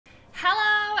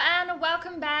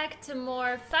welcome back to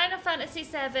more Final Fantasy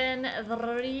VII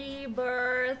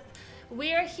Rebirth.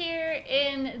 We are here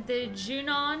in the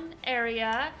Junon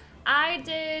area. I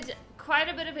did quite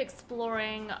a bit of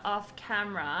exploring off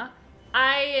camera.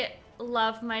 I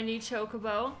love my new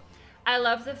chocobo. I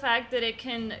love the fact that it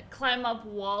can climb up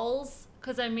walls,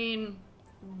 because I mean,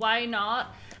 why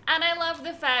not? And I love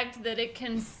the fact that it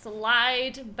can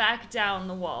slide back down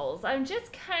the walls. I'm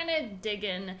just kind of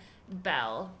digging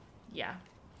Belle. Yeah,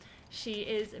 she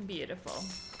is beautiful.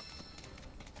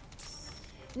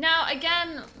 Now,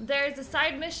 again, there's a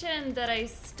side mission that I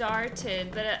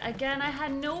started, but again, I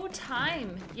had no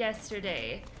time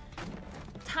yesterday.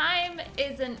 Time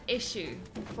is an issue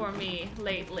for me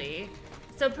lately.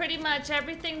 So pretty much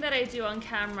everything that I do on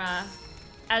camera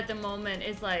at the moment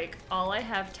is like all I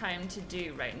have time to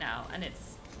do right now, and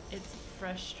it's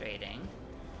frustrating.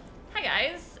 Hi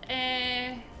guys,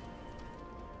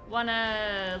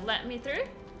 wanna let me through?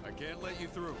 I can't let you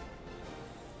through.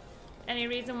 Any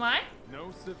reason why?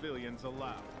 No civilians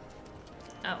allowed.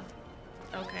 Oh,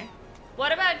 okay.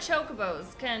 What about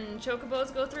chocobos? Can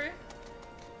chocobos go through?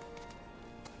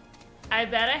 I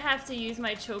bet I have to use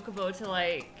my chocobo to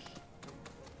like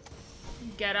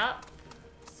get up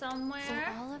somewhere.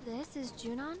 So all of this is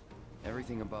Junon?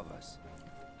 Everything above us.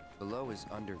 Below is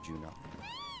under Junon.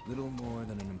 Little more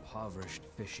than an impoverished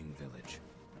fishing village.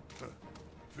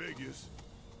 Figures.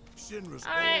 Shinra's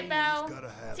all right, Belle. gotta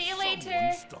have see you someone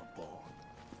later. stomp on.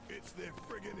 It's their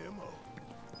friggin' MO.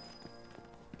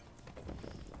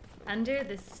 Under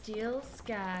the steel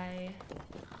sky.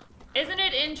 Isn't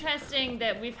it interesting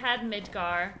that we've had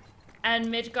Midgar, and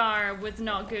Midgar was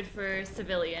not good for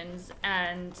civilians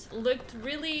and looked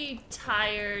really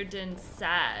tired and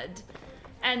sad.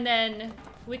 And then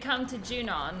we come to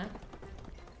Junon,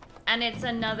 and it's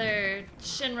another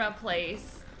Shinra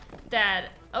place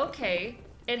that, okay,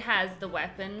 it has the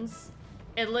weapons.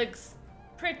 It looks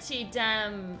pretty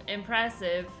damn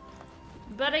impressive.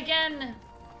 But again,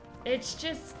 it's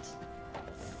just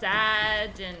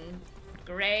sad and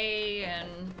gray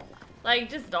and like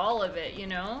just all of it, you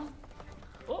know?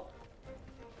 Oh.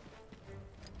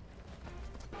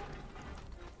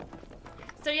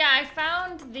 So yeah, I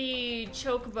found the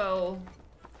chocobo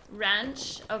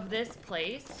ranch of this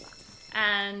place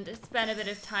and spent a bit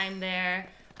of time there.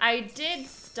 I did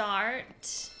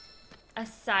start a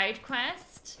side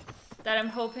quest that I'm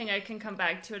hoping I can come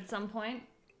back to at some point.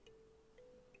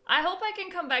 I hope I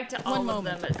can come back to all of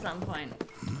them at some point.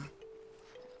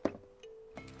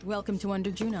 Welcome to Under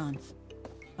Junon,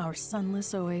 our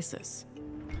sunless oasis.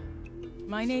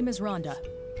 My name is Rhonda.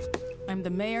 I'm the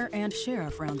mayor and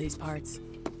sheriff around these parts.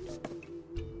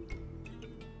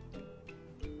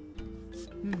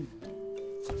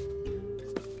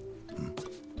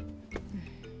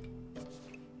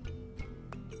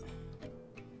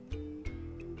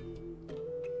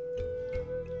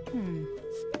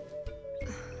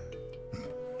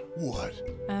 What?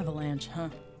 Avalanche, huh?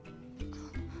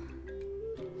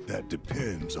 That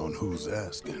depends on who's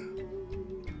asking.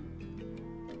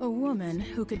 A woman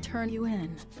who could turn you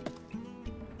in.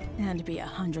 And be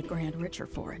 100 grand richer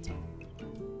for it.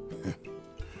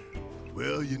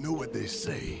 Well, you know what they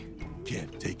say.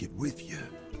 Can't take it with you.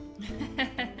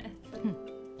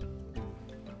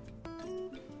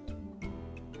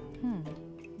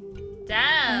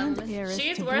 Damn, heiress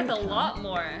she's to worth a boot, huh? lot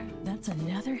more. That's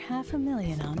another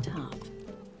 $500,000 on top.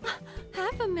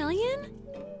 $500,000?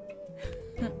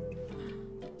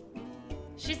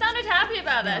 She sounded happy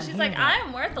about that. Now She's like, hear I that.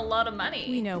 am worth a lot of money.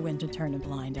 We know when to turn a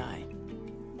blind eye.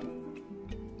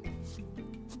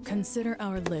 Consider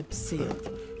our lips sealed.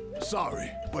 Sorry,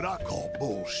 but I call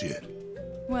bullshit.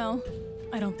 Well,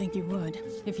 I don't think you would,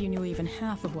 if you knew even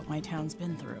half of what my town's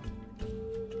been through.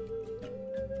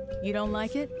 You don't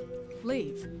like it?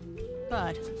 Leave.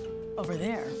 But, over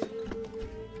there,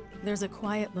 there's a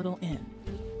quiet little inn,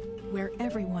 where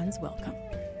everyone's welcome.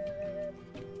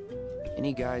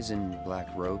 Any guys in black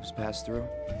robes pass through?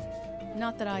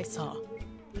 Not that I saw.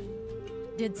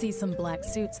 Did see some black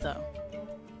suits, though.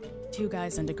 2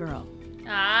 guys and a girl.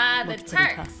 Ah, the Looked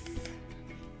pretty Turks. tough.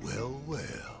 Well,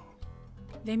 well.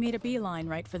 They made a beeline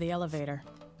right for the elevator.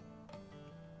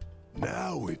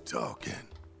 Now we're talking.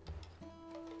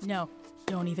 No,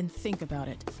 don't even think about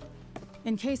it.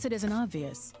 In case it isn't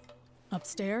obvious,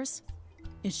 upstairs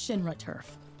is Shinra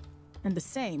turf. And the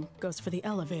same goes for the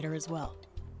elevator as well.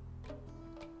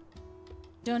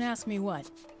 Don't ask me what,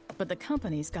 but the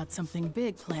company's got something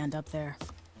big planned up there,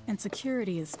 and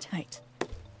security is tight.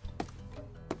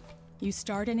 You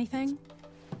start anything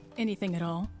at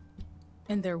all,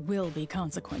 and there will be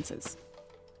consequences.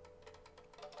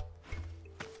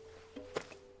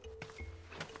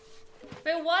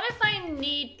 But what if I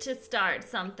need to start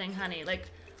something, honey? Like,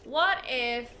 what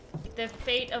if the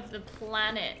fate of the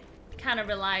planet kind of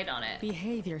relied on it?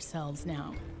 Behave yourselves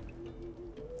now.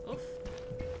 Oof.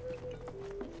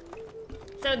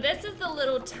 So this is the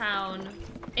little town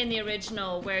in the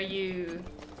original where you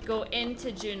go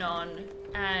into Junon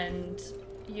and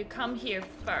you come here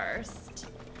first.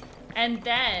 And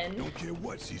then... Don't care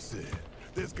what she said.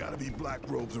 There's gotta be black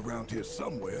robes around here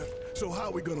somewhere. So how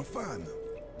are we gonna find them?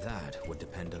 That would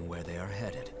depend on where they are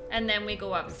headed. And then we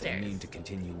go If they upstairs. mean to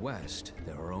continue west,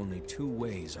 there are only 2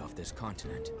 ways off this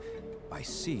continent. By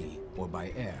sea or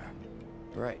by air.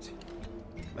 Right.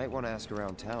 Might want to ask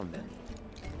around town then.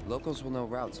 Locals will know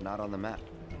routes not on the map.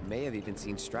 May have even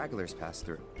seen stragglers pass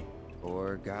through.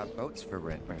 Or got boats for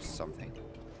rent or something.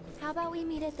 How about we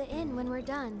meet at the inn when we're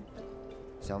done?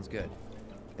 Sounds good.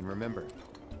 And remember,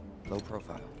 low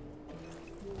profile.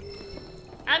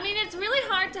 I mean, it's really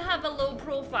hard to have a low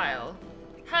profile.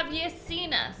 Have you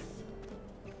seen us?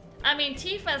 I mean,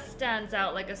 Tifa stands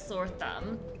out like a sore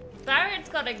thumb. Barrett's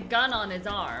got a gun on his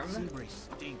arm.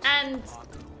 And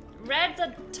Red's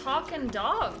a talking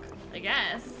dog, I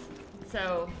guess.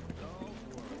 So,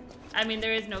 I mean,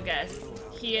 there is no guess.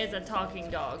 He is a talking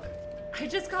dog. I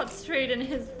just got straight in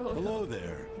his photo. Hello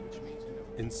there.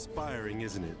 Inspiring,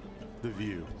 isn't it? The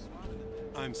view.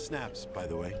 I'm Snaps, by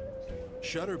the way.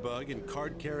 Shutterbug and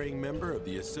card-carrying member of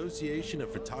the Association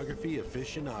of Photography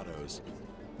Aficionados.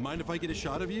 Mind if I get a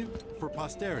shot of you? For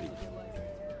posterity.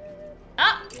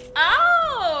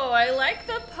 Oh, I like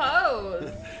the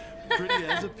pose. Pretty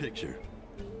as a picture.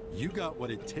 You got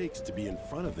what it takes to be in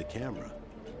front of the camera.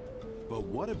 But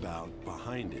what about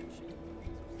behind it?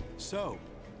 So,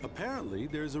 apparently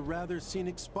there's a rather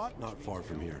scenic spot not far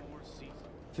from here.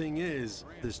 Thing is,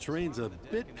 this terrain's a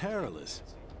bit perilous.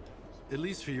 At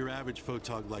least for your average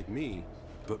photog like me,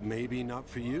 but maybe not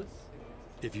for you.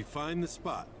 If you find the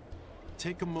spot,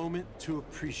 take a moment to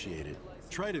appreciate it.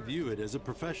 Try to view it as a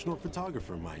professional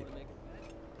photographer might.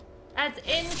 That's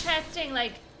interesting.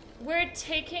 Like, we're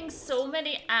taking so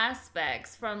many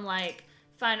aspects from, like,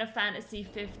 Final Fantasy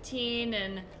 15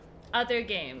 and other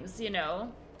games, you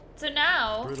know? So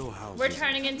now, we're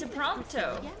turning into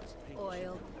Prompto.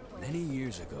 Many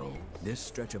years ago, this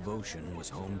stretch of ocean was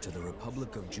home to the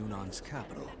Republic of Junon's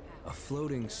capital, a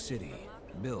floating city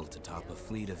built atop a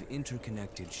fleet of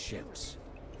interconnected ships.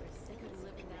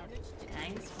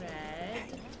 Thanks,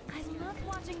 Red. I love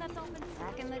watching that dolphin.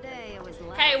 Back in the day, it was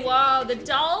like... Hey, whoa, the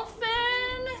dolphin!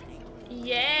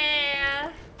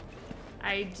 Yeah!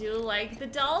 I do like the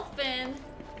dolphin.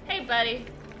 Hey, buddy.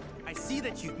 I see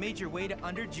that you've made your way to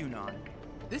Under Junon.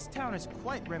 This town is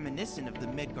quite reminiscent of the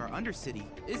Midgar Undercity,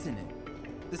 isn't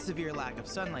it? The severe lack of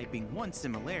sunlight being one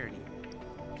similarity.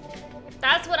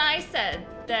 That's what I said,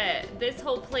 that this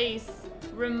whole place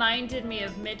reminded me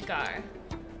of Midgar.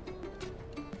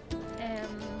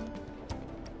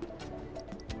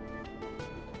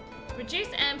 Reduce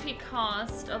MP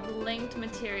cost of linked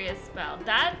materia spell.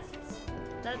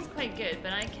 That's quite good,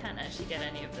 but I can't actually get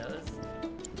any of those.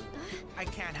 I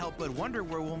can't help but wonder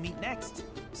where we'll meet next.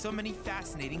 So many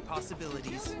fascinating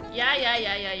possibilities.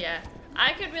 Yeah.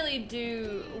 I could really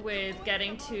do with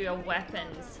getting to a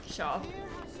weapons shop.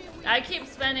 I keep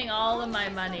spending all of my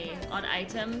money on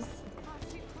items.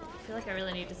 I feel like I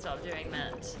really need to stop doing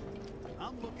that.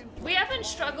 We haven't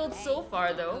struggled so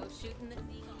far, though.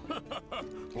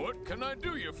 What can I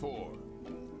do you for?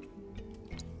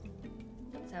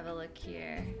 Let's have a look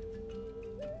here.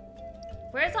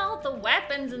 Where's all the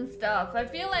weapons and stuff? I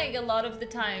feel like a lot of the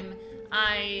time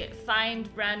I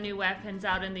find brand new weapons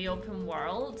out in the open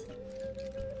world.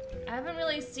 I haven't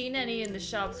really seen any in the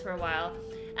shops for a while.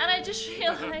 And I just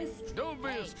realized... Don't be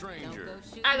a stranger.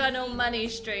 I got no money,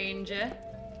 stranger.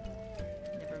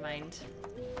 Never mind.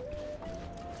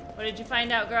 What did you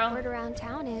find out, girl? Word around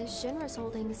town is Shinra's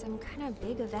holding some kind of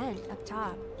big event up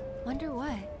top. Wonder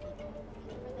what?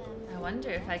 I wonder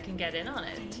if I can get in on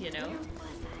it, you know?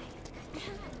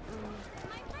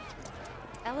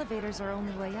 Elevators are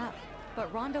only way up,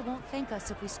 but Rhonda won't thank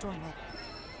us if we storm it.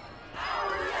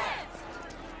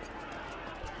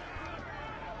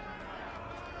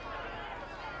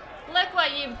 Look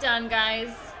what you've done,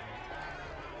 guys.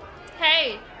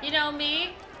 Hey, you know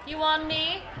me? You want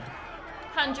me?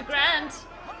 100 grand.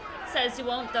 Says you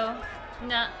won't, though.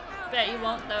 Nah, bet you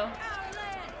won't, though.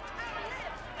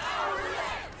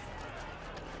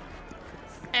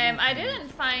 I didn't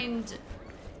find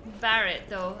Barrett,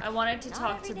 though. I wanted to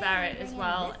talk to Barrett as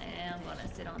well. And I'm gonna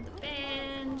sit on the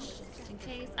bench, just in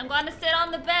case. I'm gonna sit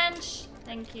on the bench.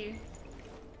 Thank you.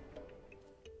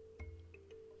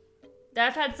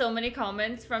 I've had so many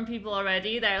comments from people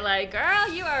already. They're like,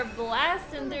 girl, you are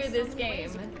blasting through this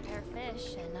game.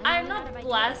 I'm not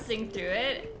blasting through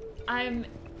it. I'm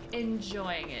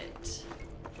enjoying it.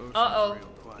 Uh-oh.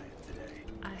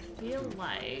 I feel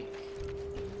like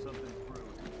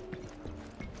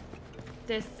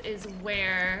this is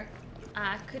where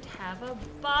I could have a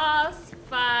boss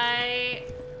fight.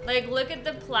 Like, look at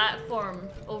the platform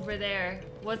over there.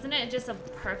 Wasn't it just a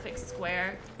perfect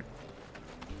square?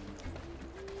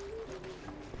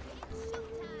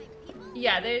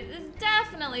 Yeah, there's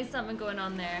definitely something going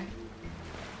on there.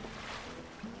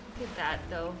 Look at that,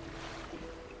 though.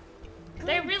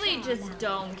 They really just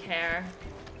don't care.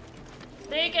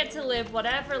 They get to live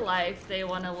whatever life they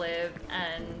want to live,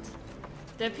 and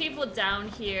the people down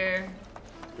here,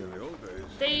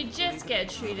 they just get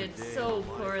treated so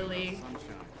poorly.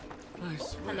 I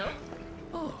swear. Hello?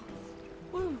 Oh,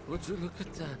 well, would you look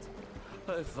at that?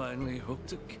 I finally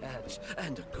hooked a catch,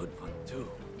 and a good one, too.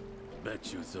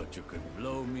 Bet you thought you could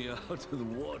blow me out of the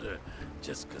water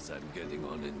just because I'm getting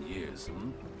on in years,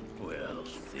 hmm? Well,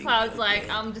 think Cloud's like,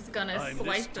 again. I'm just gonna I'm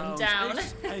swipe this them town's down.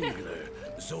 ex-angler,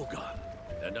 Zogan.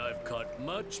 And I've caught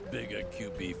much bigger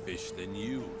QB fish than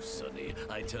you, Sonny.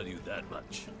 I tell you that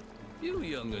much. You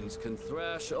young'uns can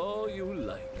thrash all you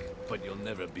like, but you'll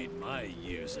never beat my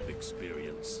years of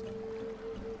experience.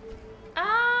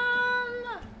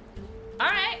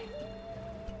 Alright.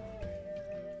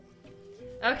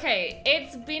 Okay,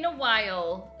 it's been a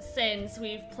while since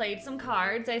we've played some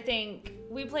cards. I think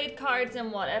we played cards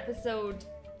in what, episode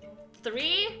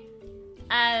 3?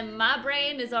 And my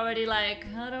brain is already like,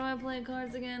 how do I play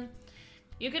cards again?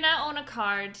 You can now own a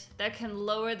card that can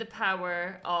lower the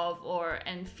power of or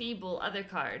enfeeble other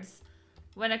cards.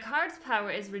 When a card's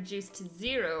power is reduced to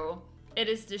 0, it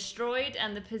is destroyed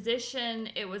and the position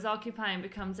it was occupying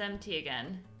becomes empty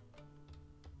again.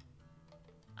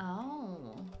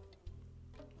 Oh.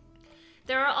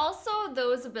 There are also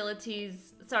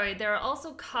there are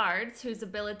also cards whose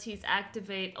abilities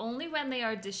activate only when they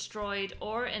are destroyed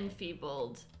or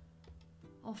enfeebled.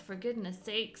 Oh, for goodness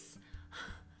sakes.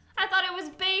 I thought it was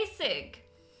basic.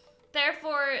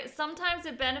 Therefore, sometimes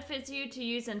it benefits you to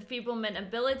use enfeeblement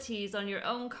abilities on your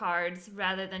own cards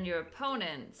rather than your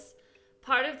opponent's.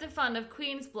 Part of the fun of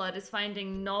Queen's Blood is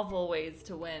finding novel ways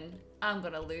to win. I'm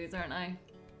gonna lose, aren't I?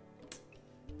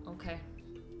 Okay.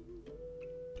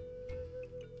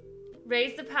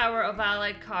 Raise the power of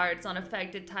allied cards on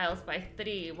affected tiles by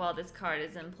 3 while this card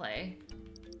is in play.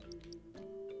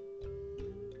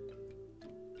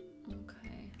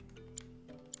 Okay.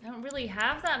 I don't really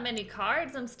have that many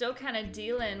cards. I'm still kind of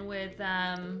dealing with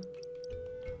the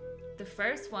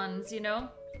first ones, you know?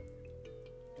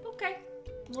 Okay.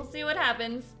 We'll see what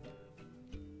happens.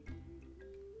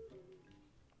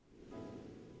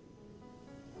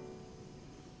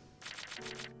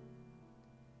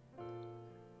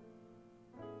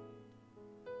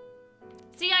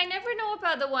 See, I never know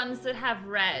about the ones that have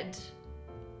red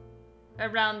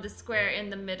around the square in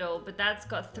the middle, but that's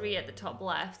got 3 at the top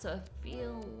left, so I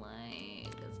feel like...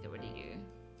 Let's get rid of you.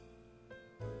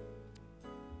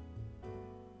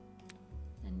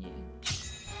 And you.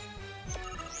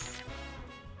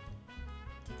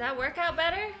 Did that work out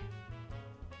better?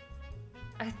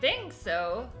 I think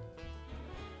so.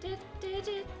 Because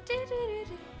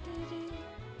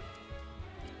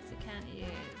I can't use...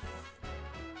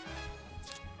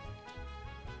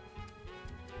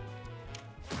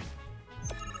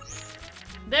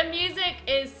 The music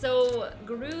is so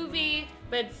groovy,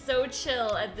 but so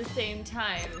chill at the same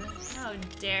time. How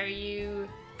dare you?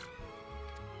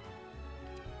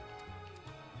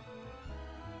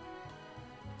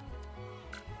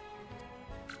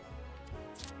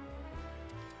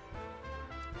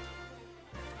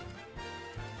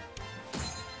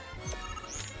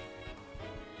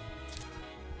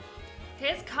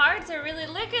 His cards are really,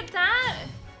 look at that!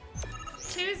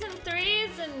 2s and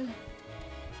 3s and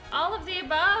all of the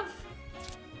above.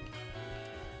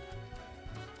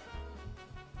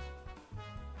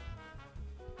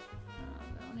 Oh,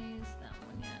 don't use that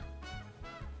one yet.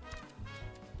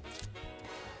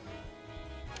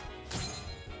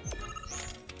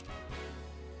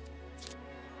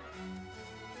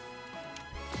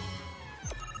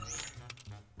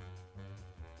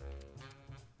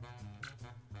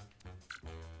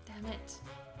 Damn it.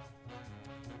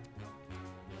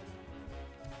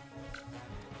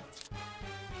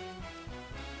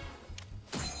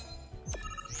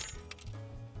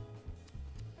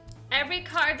 Every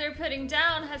card they're putting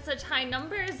down has such high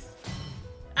numbers.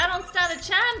 I don't stand a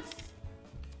chance.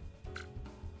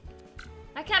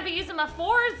 I can't be using my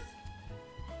 4s.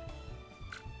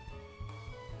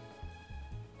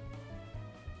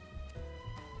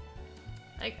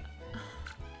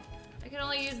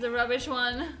 only use the rubbish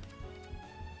one.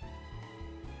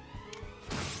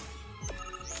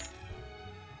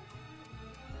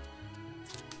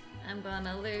 I'm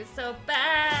gonna lose so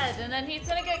bad, and then he's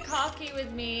gonna get cocky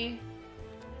with me.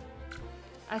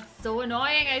 That's so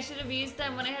annoying. I should have used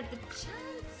them when I had the chance.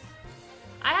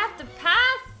 I have to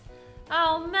pass.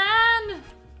 Oh man.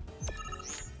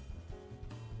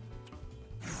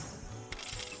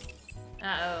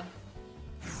 Uh-oh.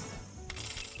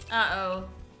 Uh-oh.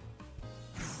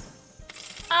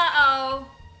 Uh-oh.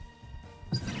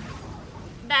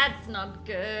 That's not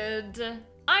good.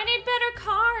 I need better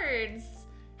cards.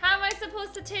 How am I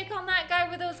supposed to take on that guy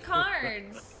with those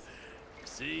cards?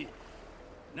 See?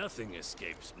 Nothing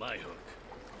escapes my hook.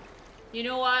 You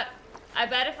know what? I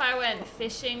bet if I went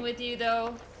fishing with you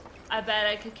though, I bet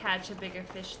I could catch a bigger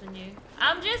fish than you.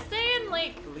 I'm just saying,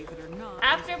 like, Believe it or not,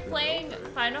 after playing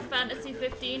Final Fantasy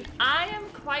 15, I am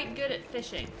quite good at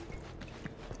fishing.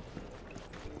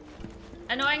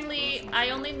 Annoyingly, I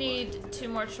only need 2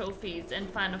 more trophies in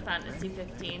Final Fantasy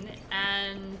 15,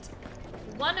 and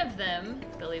one of them,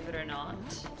 believe it or not,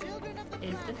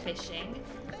 is the fishing,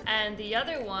 and the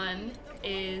other one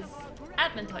is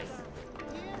admin toys.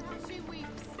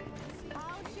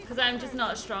 Because I'm just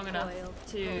not strong enough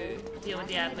to deal with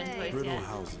the admin toys yet.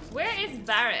 Where is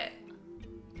Barrett?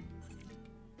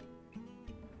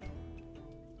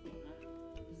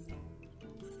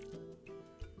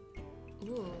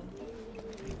 Ooh.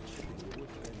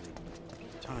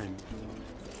 Time.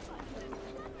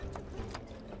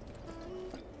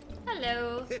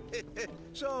 Hello.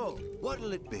 So,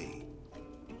 what'll it be?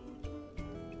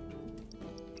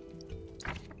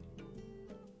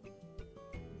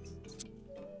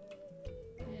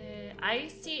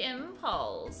 Icy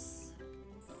Impulse.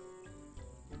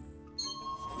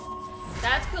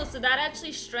 That's cool. So that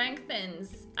actually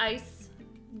strengthens ice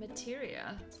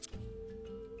materia.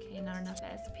 Okay, not enough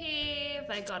SP. If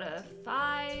I got a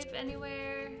 5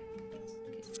 anywhere,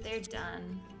 okay, they're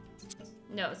done.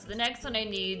 No, so the next one I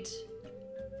need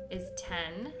is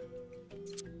 10.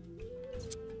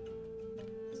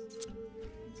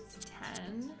 It's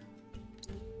 10.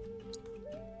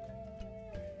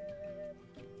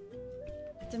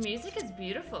 The music is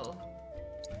beautiful.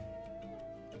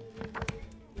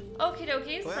 Okie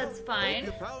dokies, Well, that's fine.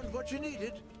 hope you found what you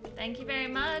needed. Thank you very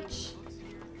much.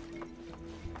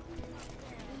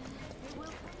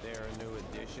 There a new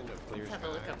edition of Clear Let's have a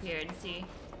look Sky? up here and see.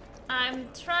 I'm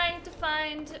trying to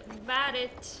find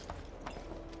Barrett.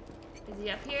 Is he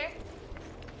up here?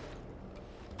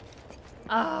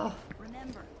 Oh.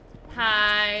 Remember.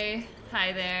 Hi.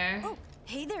 Hi there. Oh,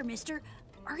 hey there, mister.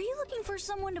 Are you looking for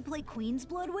someone to play Queen's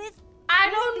Blood with? I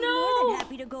don't I'd be know. more than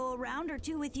happy to go a round or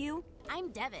two with you.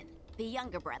 I'm Devin, the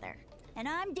younger brother. And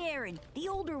I'm Darren, the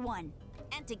older one.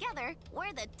 And together,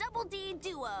 we're the Double D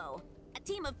Duo, a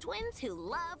team of twins who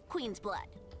love Queen's Blood.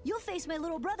 You'll face my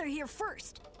little brother here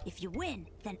first. If you win,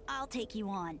 then I'll take you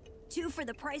on. 2 for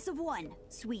the price of 1.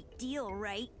 Sweet deal,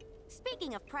 right?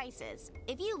 Speaking of prices,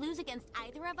 if you lose against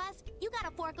either of us, you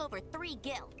gotta fork over 3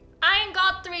 gil. I ain't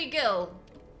got 3 gil.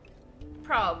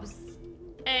 Probs.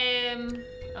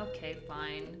 Okay,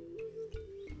 fine.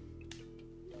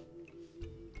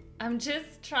 I'm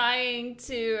just trying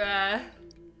to,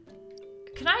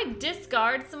 can I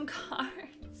discard some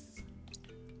cards?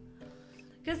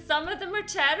 Because some of them are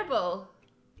terrible.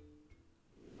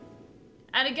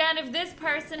 And again, if this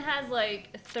person has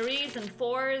like 3s and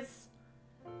 4s,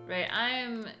 right, I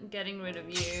am getting rid of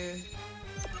you.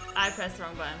 I pressed the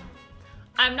wrong button.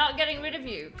 I'm not getting rid of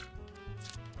you.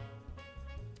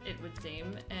 It would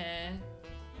seem.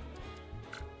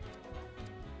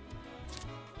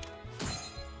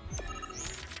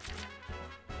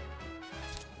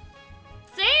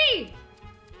 See?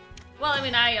 Well, I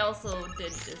mean, I also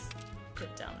did just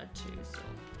put down a 2, so.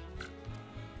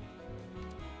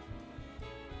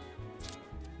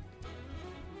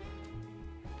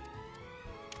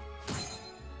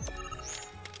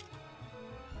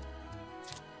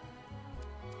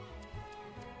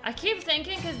 I keep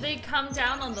thinking because they come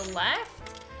down on the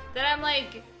left that I'm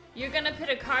like, you're gonna put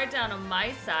a card down on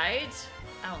my side.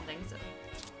 I don't think so.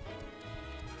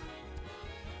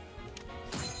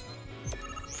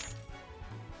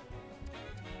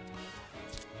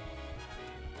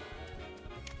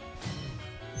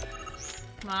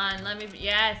 Come on, let me,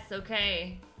 yes,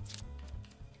 okay.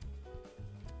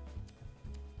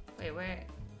 Wait, where?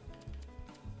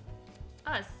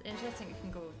 Oh, it's interesting, it can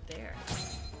go there.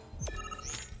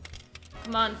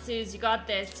 Come on, Suze, you got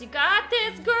this. You got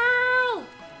this, girl!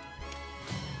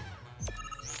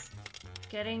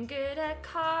 Getting good at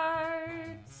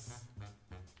cards.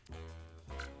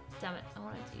 Damn it, I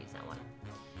wanted to use that one.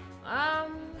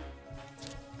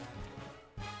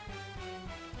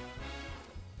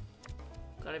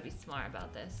 Gotta be smart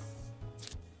about this.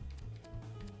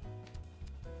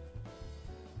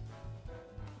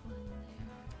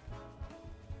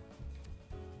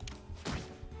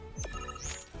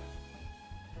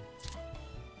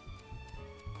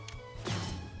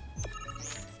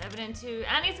 Seven and 2,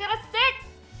 and he's got a 6!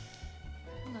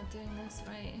 I'm not doing this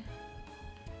right.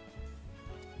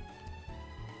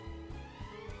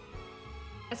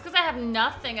 It's because I have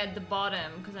nothing at the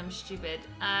bottom because I'm stupid.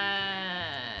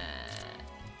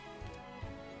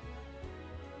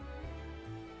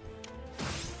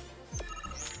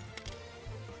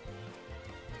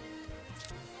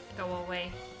 Go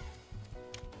away.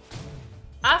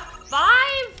 A 5?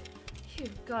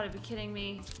 You've got to be kidding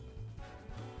me.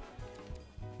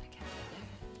 I can't go there.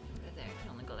 Go there. I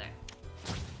can only go there.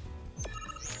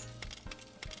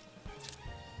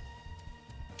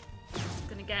 It's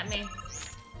gonna get me.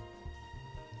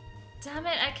 Damn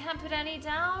it, I can't put any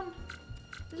down.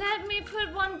 Let me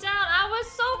put one down. I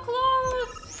was so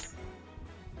close.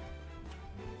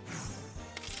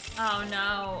 Oh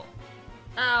no.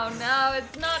 Oh no,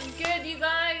 it's not good, you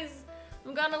guys.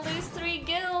 I'm gonna lose 3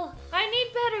 gil. I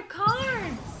need better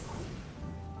cards.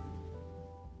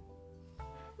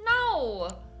 No,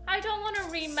 I don't want to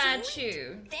rematch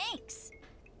you. Thanks.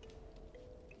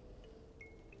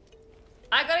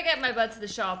 I gotta get my butt to the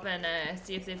shop and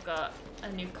see if they've got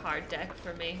a new card deck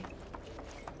for me.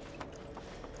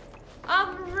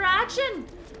 Rajin!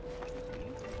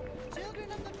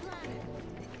 Children of the planet.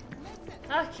 Listen.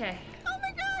 Okay. Oh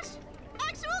my gosh!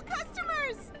 Actual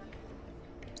customers!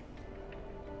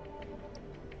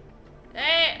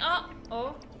 Hey, oh,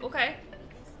 okay.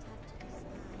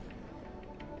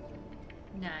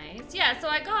 Nice. Yeah, so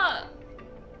I got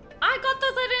those.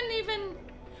 I didn't even.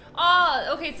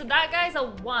 Oh, okay, so that guy's a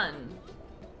 1.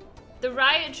 The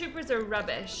riot troopers are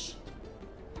rubbish.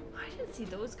 I didn't see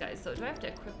those guys though. Do I have to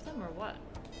equip them or what?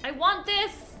 I want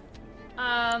this.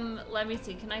 Let me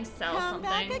see. Can I sell Come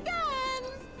something? back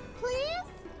again, please.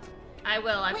 I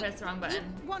will. I pressed the wrong button.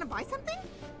 You want to buy something?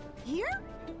 Here?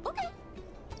 Okay.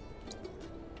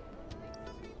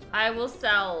 I will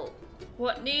sell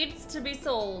what needs to be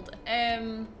sold.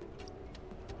 I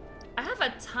have a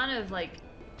ton of like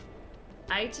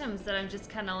items that I'm just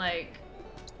kind of like,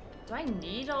 do I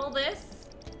need all this?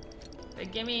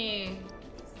 But give me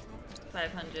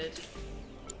 500.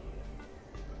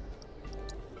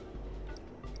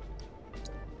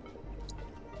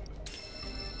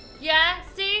 Yeah,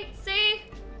 see?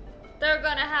 They're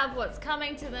gonna have what's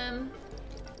coming to them.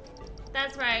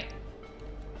 That's right.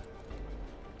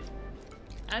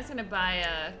 I was gonna buy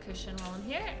a cushion while I'm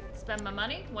here. Spend my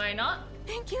money, why not?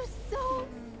 Thank you so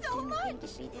much.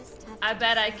 I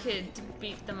bet I could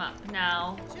beat them up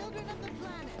now. Children of the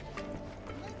planet.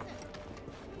 Listen.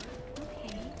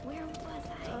 Okay, where was I?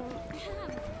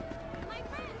 My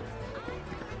friends,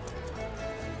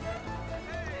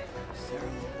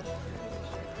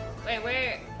 Wait,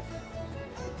 where?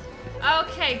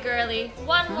 Okay, girly.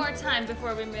 One more time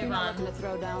before we move You're not on. looking to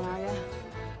throw down, are ya?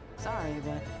 Sorry,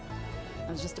 but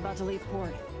I was just about to leave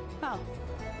port. Oh,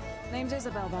 name's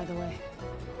Isabel, by the way.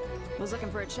 Was looking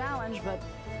for a challenge, but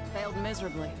failed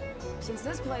miserably. Since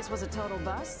this place was a total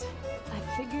bust, I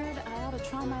figured I ought to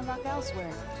try my luck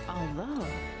elsewhere. Although,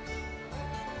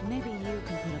 maybe you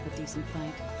can put up a decent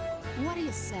fight. What do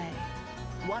you say?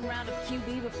 1 round of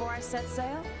QB before I set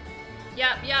sail?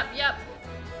 Yep.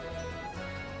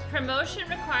 Promotion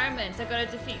requirements. I gotta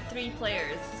defeat 3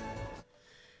 players.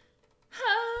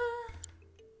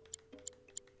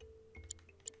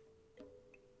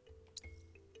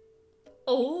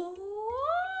 Oh,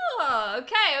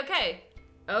 okay.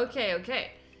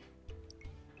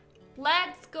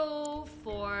 Let's go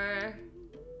for.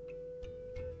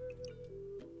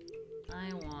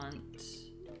 I want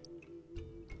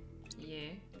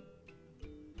you.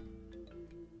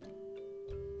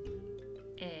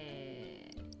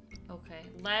 Okay,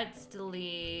 let's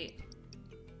delete.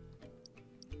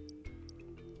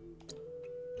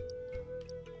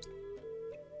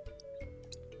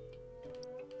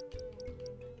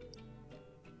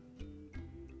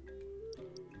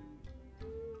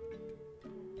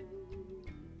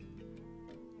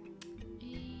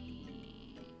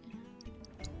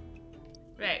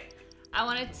 Right, I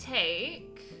want to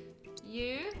take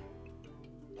you.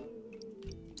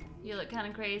 You look kind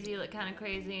of crazy.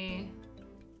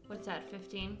 What's that?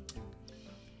 15.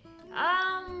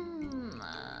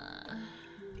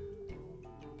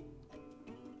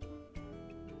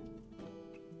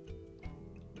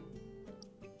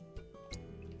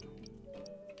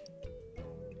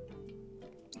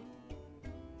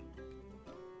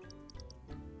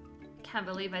 can't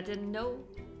believe I didn't know.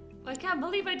 I can't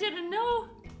believe I didn't know.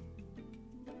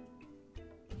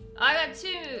 I got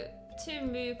two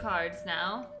Moo cards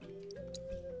now.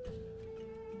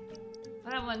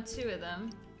 I don't want two of them.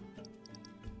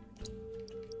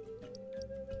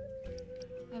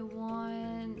 I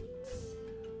want...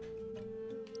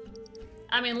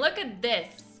 I mean, look at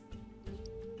this.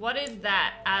 What is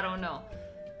that? I don't know.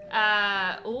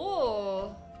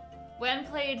 Ooh. When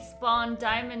played, spawn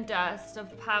Diamond Dust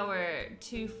of power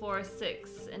 2, 4,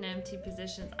 6 in empty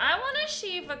positions. I want a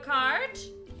Shiva card.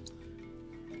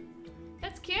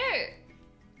 That's cute.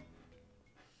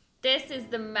 This is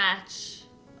the match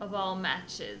of all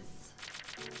matches.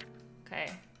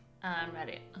 Okay, I'm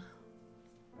ready.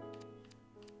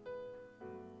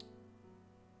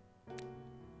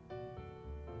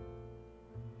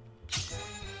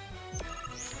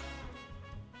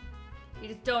 You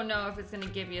just don't know if it's gonna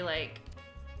give you like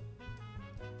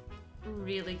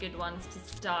really good ones to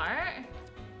start.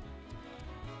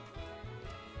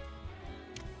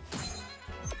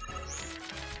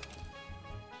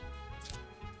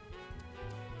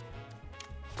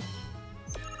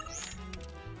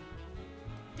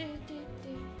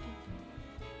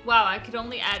 Wow, I could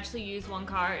only actually use one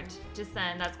card just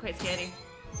then. That's quite scary.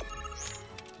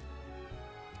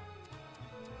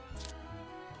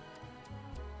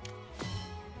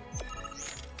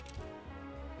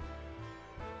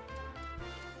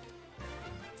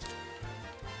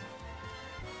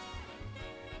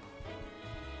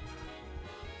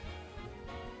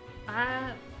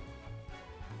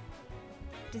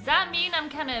 Does that mean I'm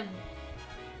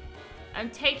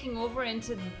taking over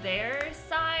into their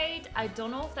side? I don't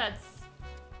know if that's...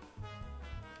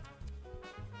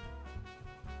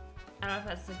 I don't know if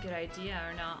that's a good idea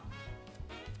or not.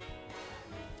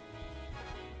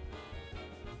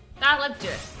 Ah, let's do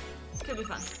it. Could be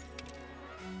fun.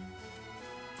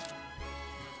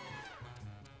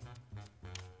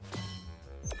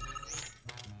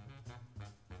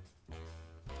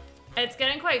 It's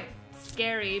getting quite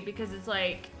scary because it's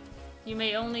like you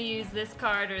may only use this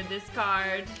card or this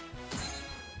card.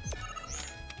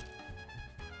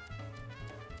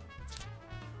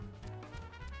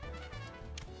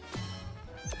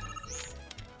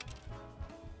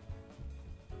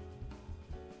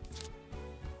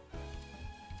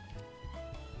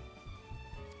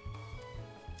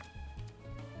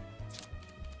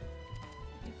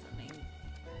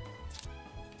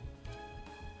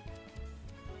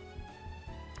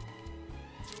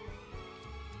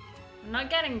 I'm not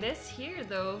getting this here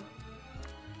though.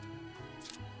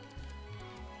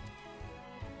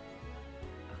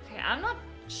 Okay, I'm not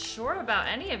sure about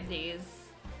any of these.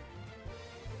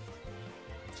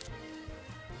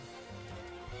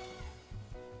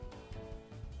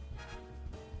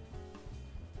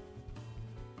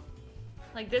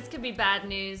 Like this could be bad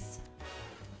news.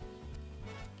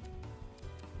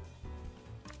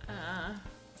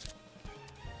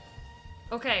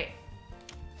 Okay.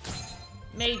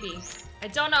 Maybe. I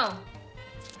don't know.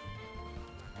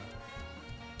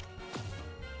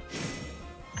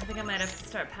 I think I might have to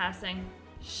start passing.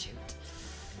 Shoot.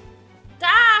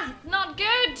 Ah! It's not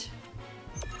good!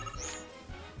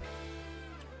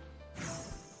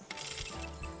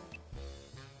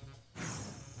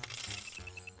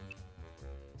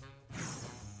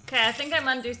 Okay, I think I'm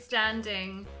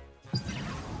understanding.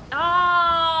 Oh!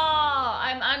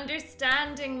 I'm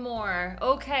understanding more.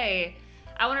 Okay.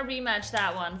 I want to rematch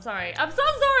that one. Sorry. I'm so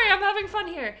sorry. I'm having fun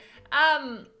here.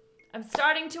 I'm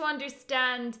starting to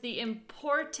understand the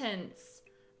importance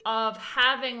of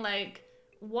having like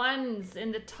ones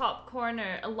in the top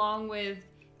corner along with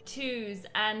 2s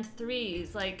and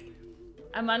 3s. Like,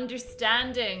 I'm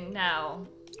understanding now.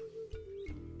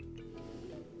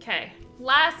 Okay.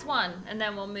 Last one, and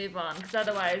then we'll move on, because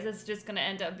otherwise it's just going to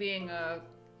end up being a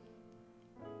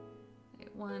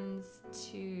 1s,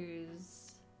 2s.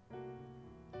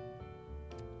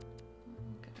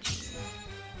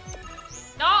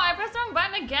 No, I pressed the wrong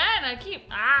button again. I keep...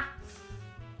 Ah!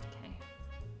 Okay.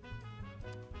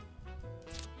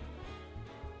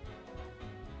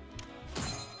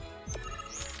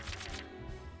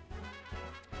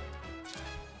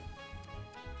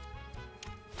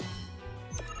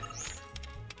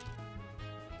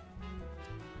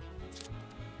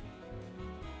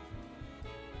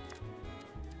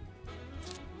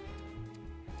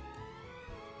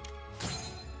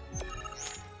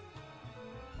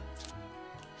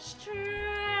 Stress.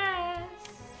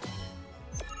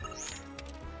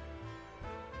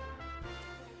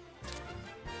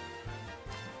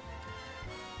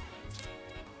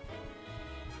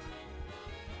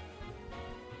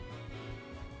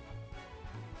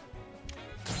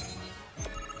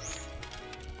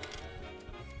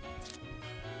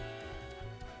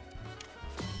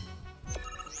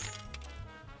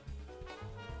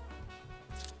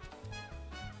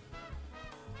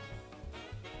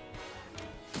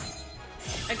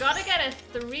 I gotta get a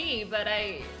 3, but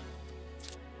maybe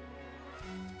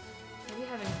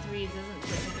having 3s isn't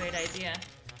such a great idea.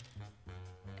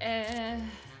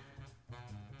 Doesn't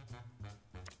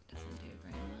do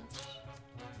very much.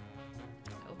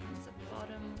 Opens the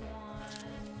bottom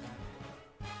one.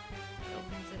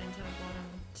 Opens it into the bottom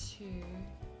 2.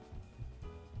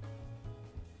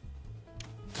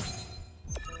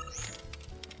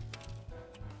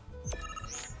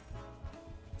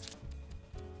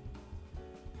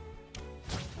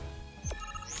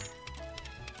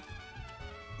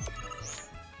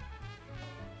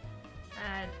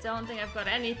 I don't think I've got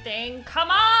anything. Come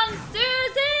on,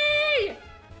 Suzy!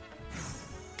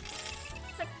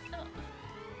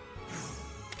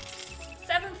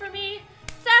 7 for me.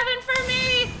 7 for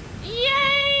me!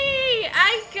 Yay!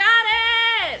 I got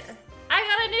it!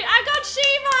 I got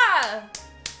Shiva!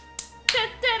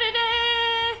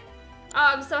 Da-da-da-da!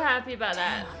 Oh, I'm so happy about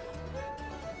that.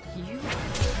 You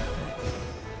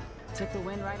took the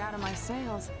wind right out of my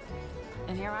sails.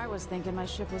 And here I was thinking my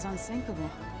ship was unsinkable.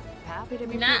 Happy to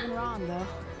be proven wrong, though.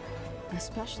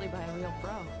 Especially by a real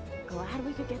pro. Glad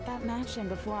we could get that match in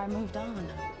before I moved on.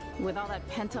 With all that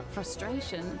pent-up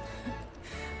frustration,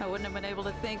 I wouldn't have been able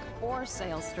to think or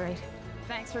sail straight.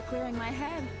 Thanks for clearing my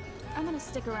head. I'm gonna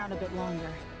stick around a bit longer.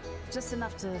 Just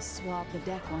enough to swab the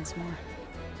deck once more.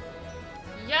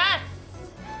 Yes!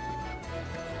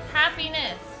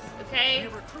 Happiness, okay?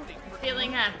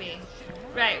 Feeling happy.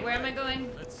 Right, where am I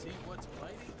going? Let's see what's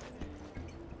biting.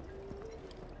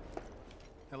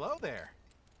 Hello there.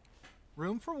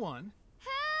 Room for one.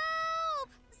 Help!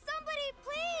 Somebody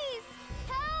please!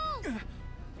 Help!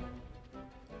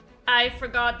 I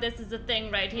forgot this is a thing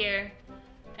right here.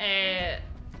 That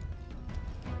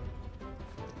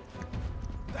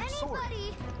sword.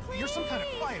 You're some kind of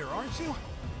fighter, aren't you?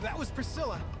 That was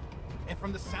Priscilla. And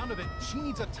from the sound of it, she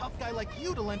needs a tough guy like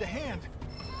you to lend a hand.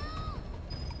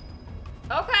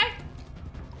 Okay.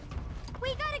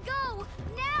 We gotta go!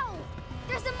 Now!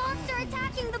 There's a monster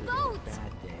attacking the boat!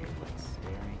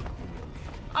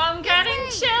 I'm getting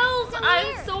chills! Come I'm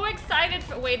here. so excited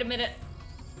for- wait a minute.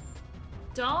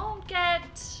 Don't get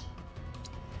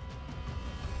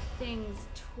things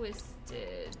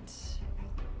twisted.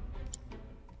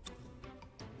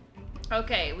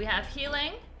 Okay, we have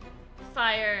healing,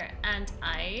 fire, and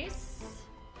ice.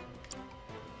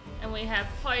 And we have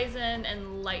poison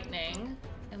and lightning.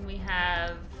 And we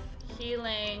have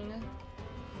healing.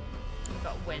 We've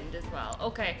got wind as well.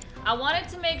 Okay, I wanted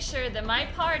to make sure that my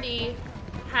party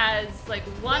has like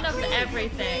one of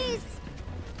everything.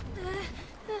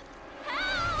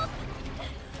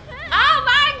 Oh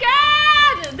my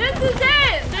god! This is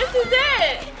it! This is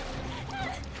it!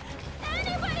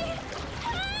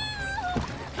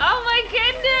 Oh my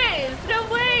goodness! No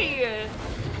way!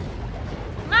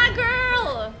 My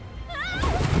girl!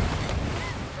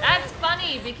 That's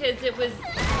funny because it was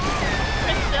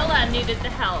Priscilla needed the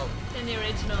help in the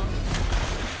original.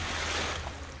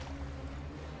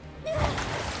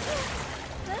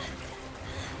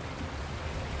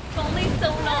 If only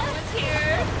Sonon was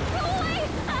here. Go away!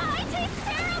 I taste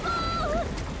terrible!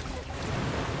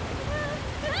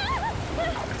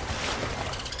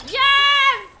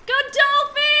 Yes! Good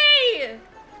Dolphy!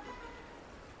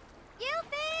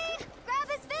 Yuffie! Grab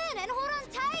his fin and hold on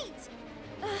tight!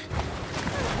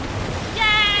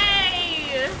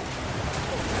 Yay!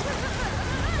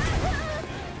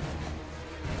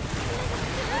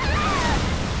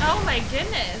 Oh my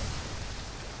goodness.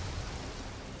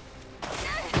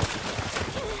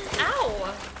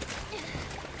 Ow!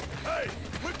 Hey,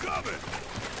 we're coming!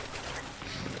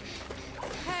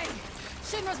 Hey,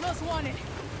 Shinra's most wanted.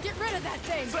 Get rid of that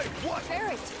thing. Say what?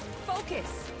 Barrett,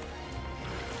 focus.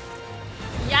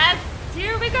 Yes!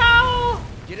 Here we go!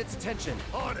 Get its attention.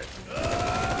 On it!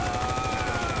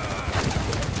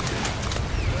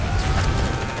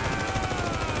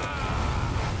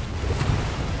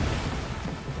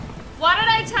 What did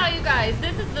I tell you guys?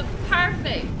 This is the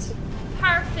perfect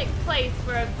place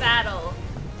for a battle.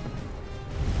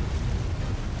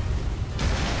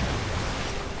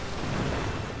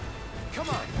 Come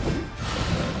on.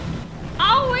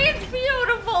 Oh, it's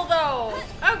beautiful though.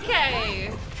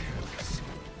 Okay.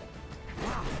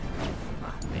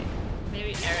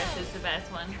 Maybe Aerith is the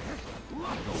best one.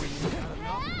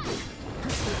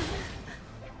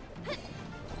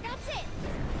 That's it!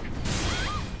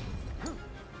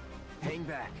 Hang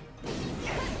back.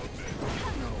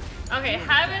 Okay,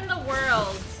 how in the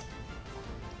world?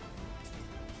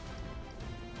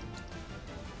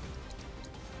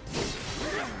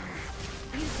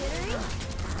 You jittery?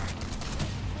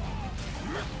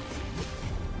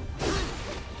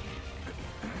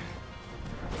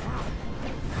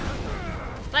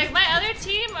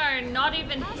 not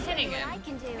even I'll show hitting you him. what I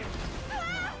can do.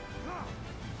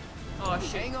 Oh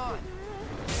shit. Hang on.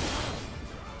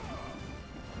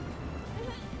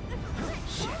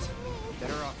 Shit.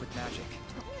 Better off with magic.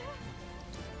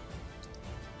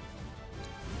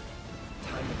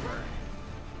 Time to burn.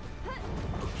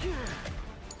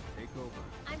 Take over.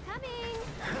 I'm coming.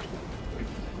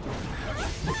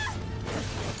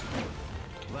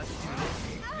 Let's do this.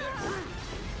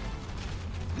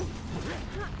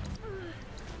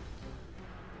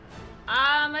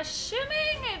 I'm assuming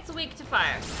it's weak to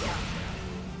fire.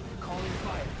 Calling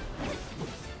fire.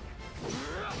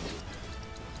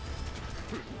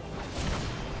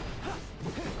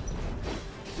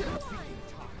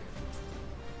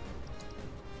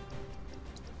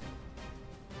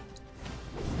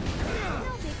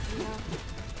 No big deal.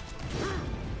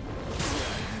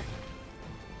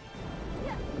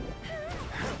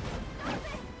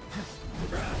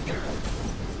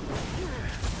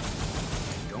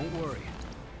 Don't worry.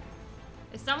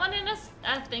 Is someone in a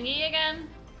thingy again?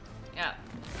 Yeah.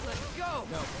 Let's go.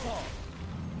 Now fall.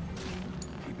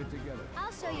 Keep it together.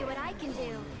 I'll show you what I can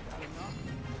do.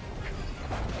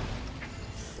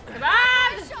 Come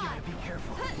on! Shot. Be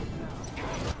careful.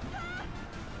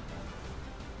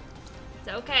 It's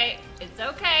okay. It's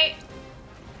okay.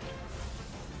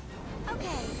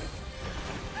 Okay.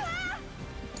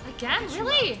 Again?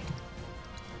 Really?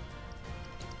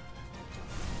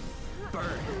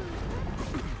 Burn.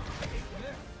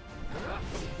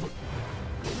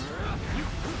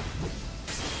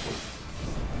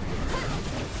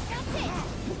 That's it.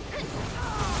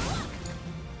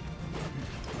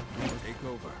 Take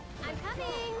over. I'm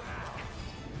coming.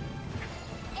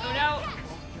 Oh no.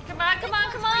 Come on, come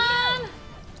on, come on!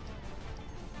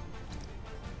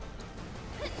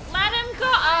 Let him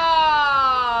go!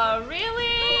 Oh,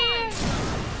 really?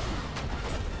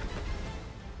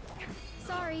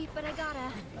 Sorry, but I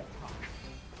gotta.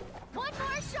 One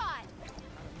more shot.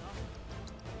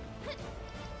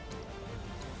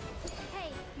 Hey,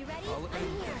 you ready?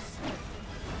 I'm here.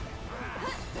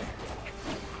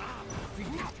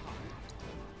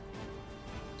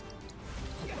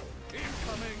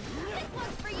 This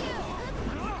one's for you.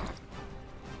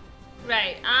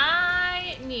 Right,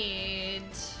 I need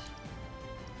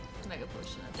Mega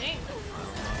Potion, I think.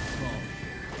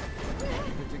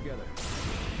 Keep it together.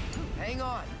 Hang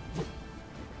on.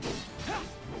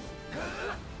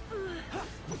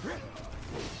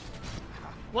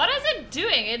 What is it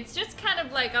doing? It's just kind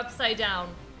of like upside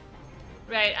down.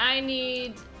 Right, I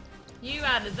need you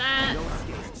out of that.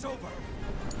 It's over.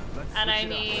 Let's And I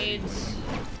switch it up, need... lady.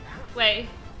 Wait,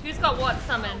 who's got what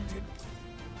summoned?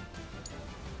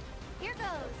 Here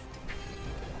goes.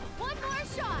 One more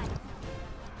shot.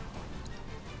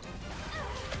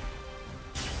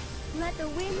 Let the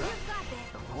wind. You've got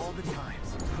this. All the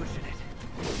times. Pushing it.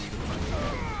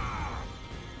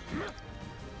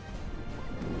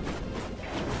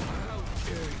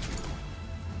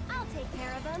 I'll take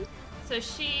care of them. So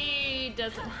she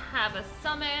doesn't have a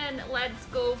summon. Let's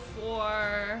go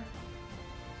for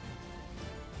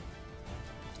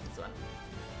this one.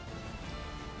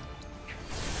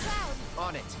 Cloud,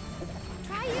 On it.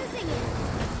 try using it.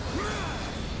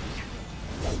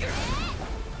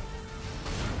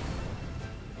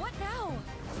 What now?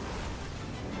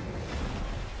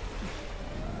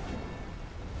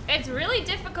 It's really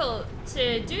difficult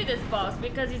to do this boss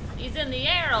because he's in the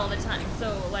air all the time.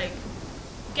 So like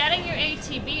getting your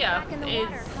ATB up Back in the is...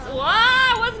 water, huh? Wow,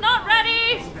 I was not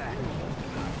ready!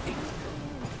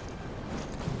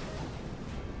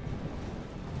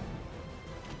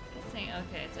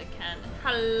 Okay, so I can...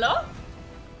 Hello?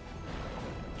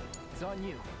 It's on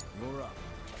you. You're up.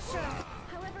 Sure.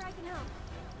 However I can help.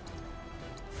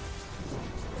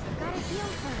 Gotta heal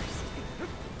first.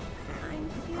 I'm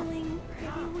feeling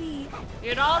pretty weak.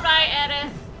 You're alright,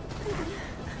 Edith.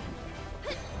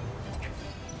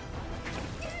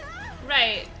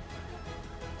 Right.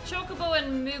 Chocobo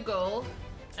and Moogle.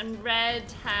 And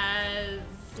Red has...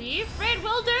 Siegfried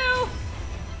will do!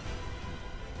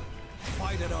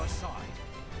 Fight at our side.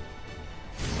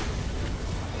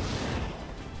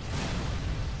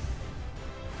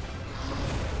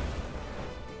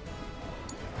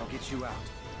 I'll get you out.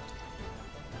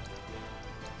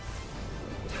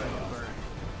 Time to burn.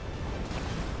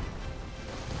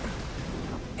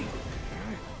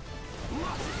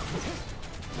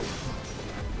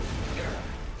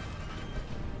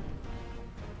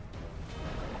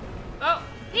 Oh,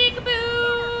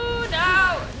 peekaboo!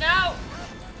 No, no!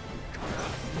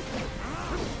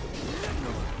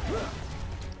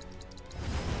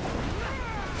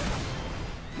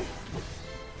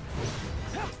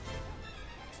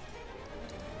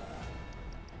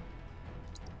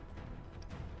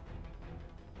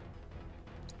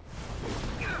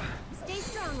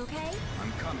 okay?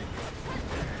 I'm coming.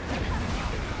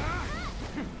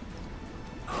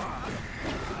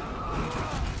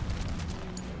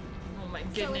 Oh my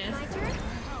goodness. So it's my turn?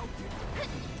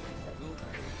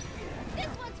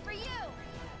 This one's for you!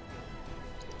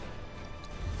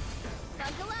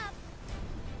 Buckle up!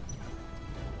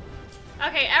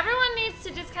 Okay, everyone needs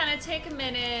to just kind of take a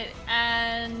minute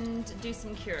and do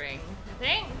some curing, I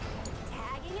think.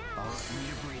 Tagging out!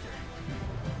 Need a breather.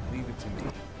 Leave it to me.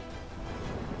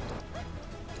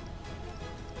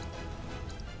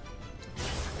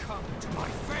 Come to my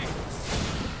face!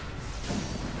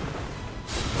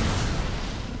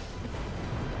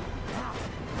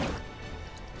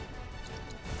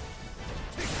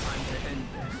 Take time to end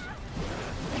this.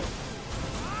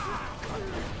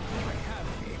 I have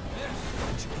this,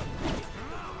 don't you?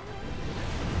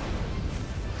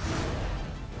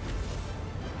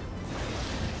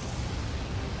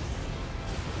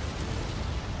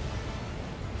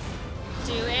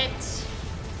 Do it.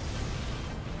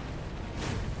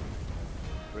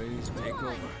 Praise take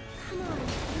over. Come on,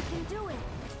 you can do it!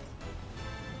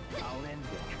 I'll end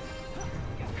it.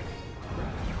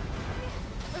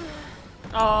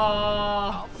 Oh,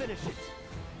 I'll finish it.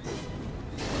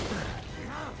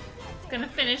 it's gonna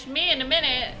finish me in a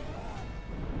minute.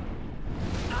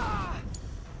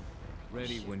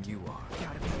 Ready when you are.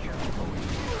 Gotta be careful.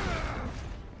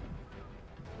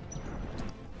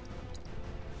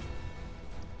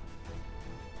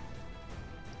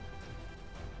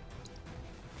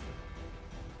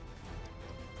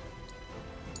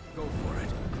 Go for it.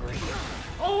 Great.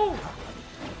 Oh!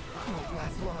 Won't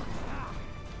last long.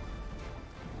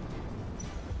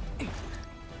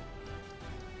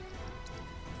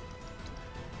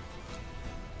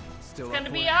 Still It's gonna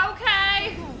up be for it?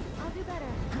 Okay, okay. I'll do better.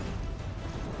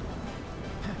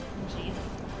 Jeez.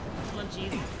 Oh,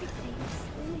 jeez.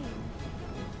 Swimming.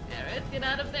 Gareth, get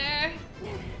out of there.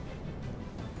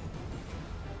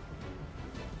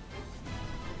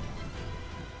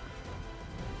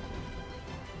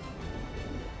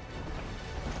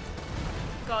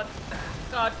 God.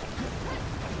 God.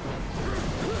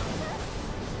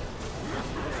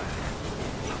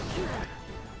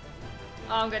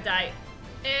 Oh, I'm gonna die.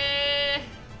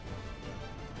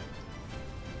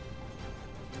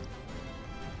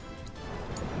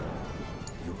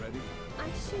 You ready? I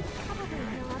should probably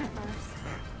heal up first.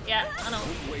 Yeah, I know.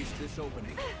 Don't waste this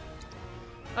opening.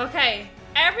 Okay,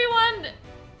 everyone,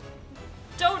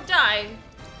 don't die.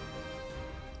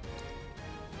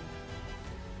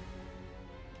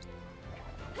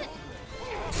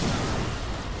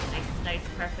 Nice,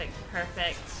 perfect,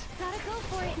 perfect. Gotta go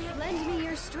for it. Lend me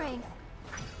your strength.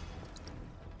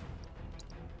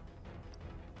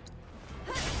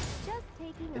 Just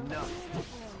taking a Enough. little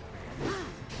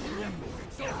break.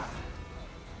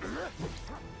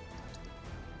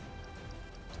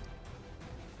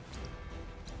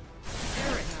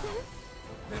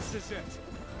 This is it.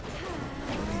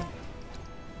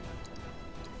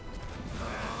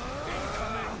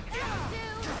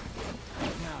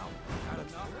 Now, had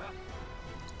enough?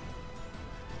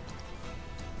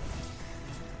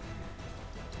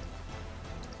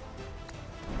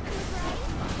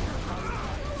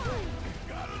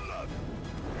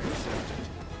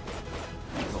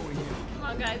 Going in. Come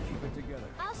on, guys. Keep it together.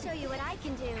 I'll show you what I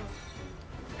can do.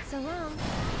 So long.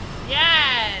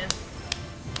 Yes.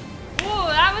 Ooh,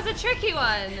 that was a tricky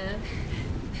one.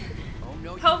 Oh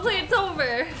no. Hopefully it's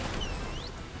over.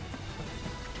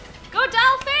 Go,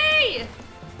 Delphi!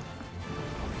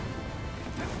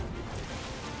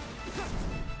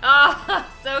 Oh,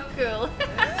 so cool.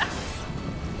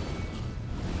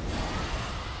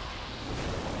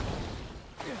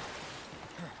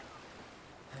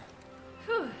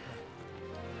 Whew.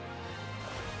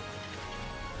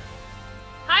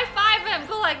 High five him.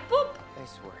 Go like boop.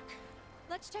 Nice work.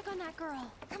 Let's check on that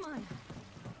girl. Come on.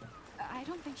 I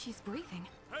don't think she's breathing.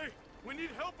 Hey, we need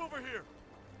help over here.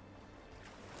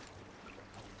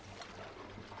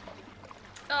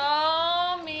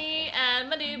 Oh, me and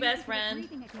my new best friend.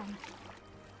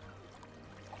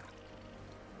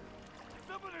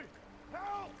 Somebody,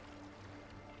 help!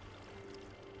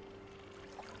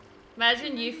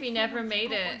 Imagine Yuffie never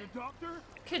made it. Find a doctor?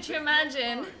 Could you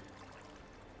imagine?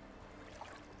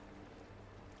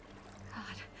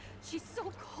 God, she's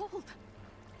so cold.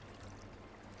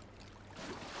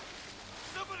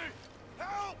 Somebody,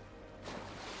 help!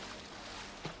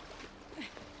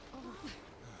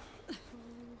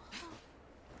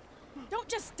 Don't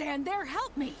just stand there,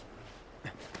 help me!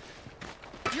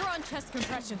 You're on chest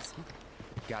compressions.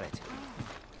 Got it.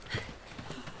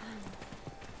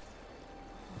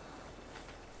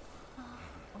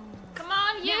 Come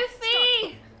on,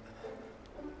 Yuffie!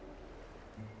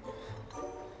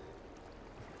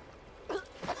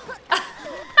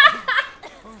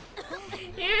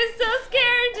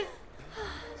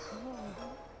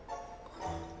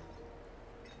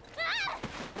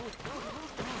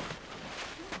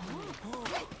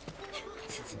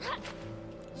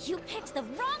 You picked the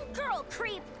wrong girl,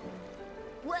 creep!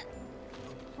 What?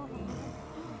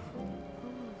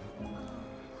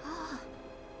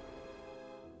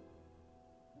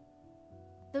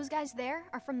 Those guys there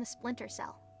are from the Splinter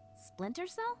Cell. Splinter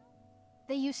Cell?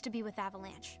 They used to be with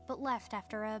Avalanche, but left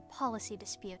after a policy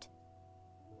dispute.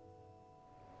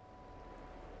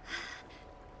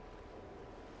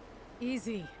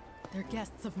 Easy. They're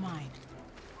guests of mine.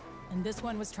 And this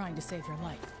one was trying to save your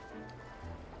life.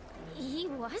 He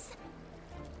was?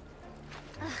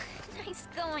 Ugh, nice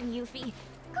going, Yuffie.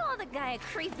 Call the guy a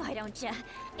creep, why don't ya?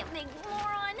 You big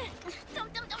moron! Dum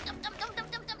dum dum dum dum dum dum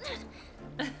dum dum.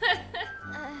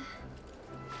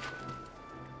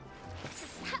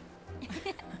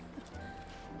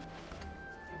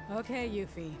 Okay,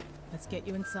 Yuffie. Let's get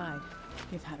you inside.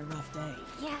 You've had a rough day.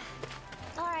 Yeah.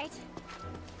 All right.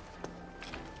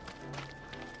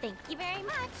 Thank you very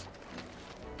much.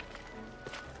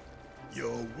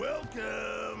 You're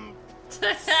welcome.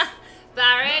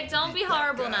 Barrett, don't be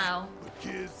horrible now. The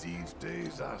kids these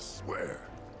days, I swear.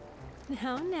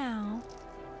 Now.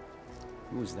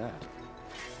 Who was that?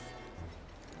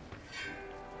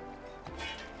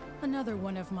 Another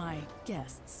one of my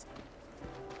guests.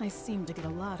 I seem to get a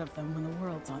lot of them when the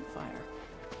world's on fire.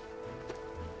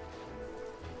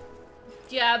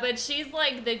 Yeah, but she's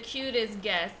like the cutest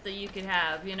guest that you could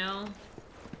have, you know?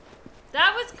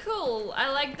 That was cool.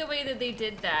 I like the way that they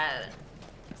did that.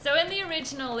 So in the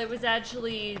original, it was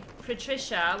actually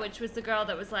Patricia, which was the girl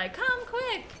that was like, come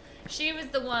quick. She was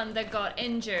the one that got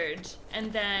injured,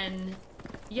 and then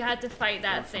you had to fight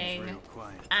that thing,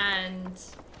 and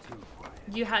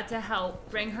you had to help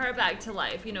bring her back to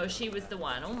life. You know, she was the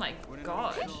one. Oh my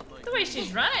gosh. The way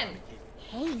she's running.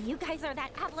 Hey, you guys are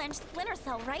that Avalanche Splinter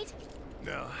Cell, right?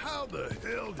 Now, how the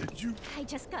hell did you... I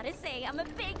just gotta say, I'm a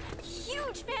big,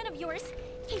 huge fan of yours.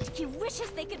 HQ wishes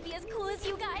they could be as cool as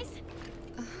you guys.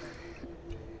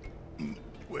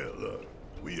 Well,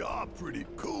 we are pretty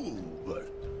cool,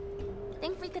 but...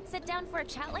 Think we could sit down for a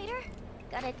chat later?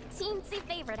 Got a teensy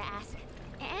favor to ask.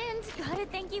 And gotta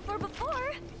thank you for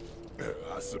before.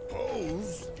 I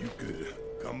suppose you could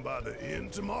come by the inn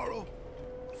tomorrow?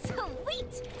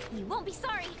 Sweet! You won't be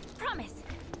sorry, promise.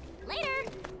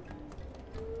 Later!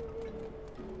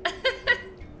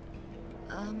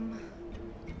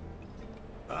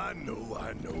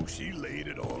 I know, she laid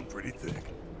it on pretty thick.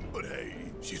 But hey,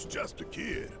 she's just a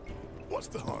kid. What's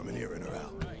the harm in hearing her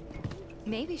out?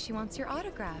 Maybe she wants your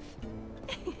autograph.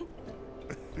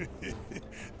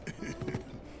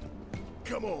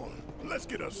 Come on, let's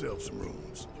get ourselves some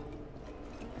rooms.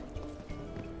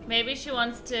 Maybe she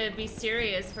wants to be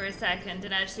serious for a second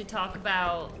and actually talk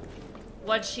about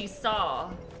what she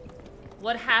saw.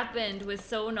 What happened with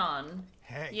Sonon.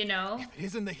 Hey, you know? if it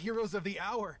isn't the heroes of the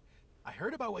hour. I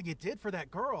heard about what you did for that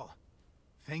girl.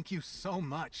 Thank you so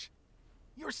much.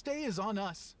 Your stay is on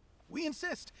us. We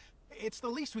insist. It's the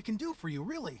least we can do for you,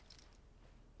 really.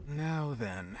 Now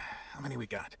then, how many we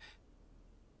got?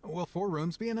 Will 4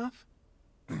 rooms be enough?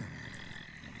 Don't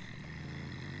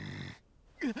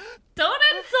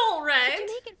insult Red! Did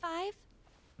you make it 5?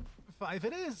 5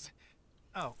 it is.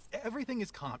 Oh, everything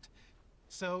is comped.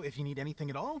 So if you need anything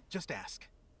at all, just ask.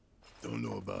 Don't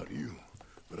know about you,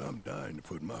 but I'm dying to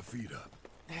put my feet up.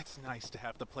 It's nice to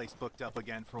have the place booked up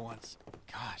again for once.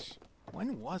 Gosh,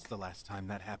 when was the last time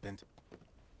that happened?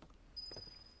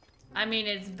 I mean,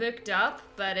 it's booked up,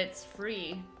 but it's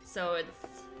free, so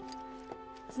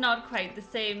it's not quite the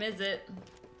same, is it?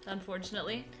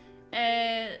 Unfortunately.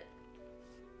 I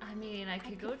mean, I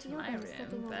could go to my room,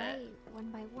 slipping but... away, one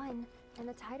by one, and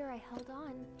the tighter I held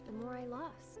on, the more I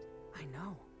lost. I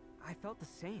know. I felt the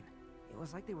same. It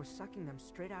was like they were sucking them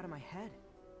straight out of my head.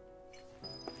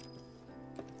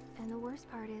 And the worst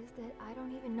part is that I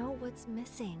don't even know what's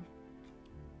missing.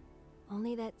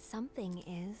 Only that something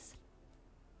is.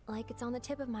 Like it's on the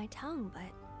tip of my tongue,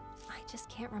 but I just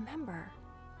can't remember.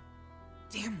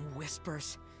 Damn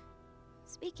whispers.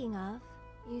 Speaking of,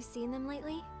 you seen them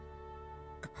lately?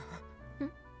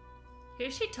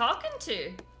 Who's she talking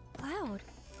to? Cloud.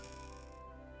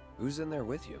 Who's in there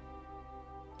with you?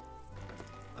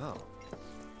 Oh.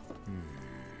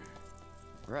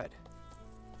 Red.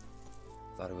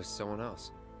 Thought it was someone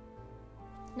else.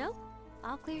 Nope.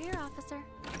 All clear here, officer.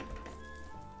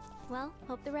 Well,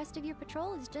 hope the rest of your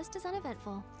patrol is just as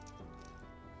uneventful.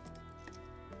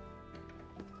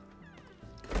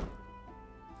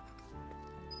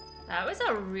 That was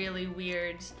a really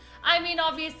weird... I mean,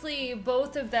 obviously,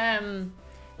 both of them...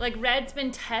 Like, Red's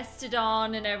been tested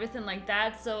on and everything like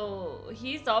that, so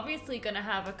he's obviously gonna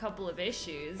have a couple of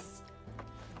issues.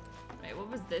 Wait, what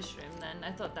was this room then?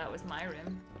 I thought that was my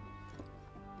room.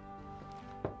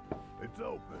 It's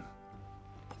open.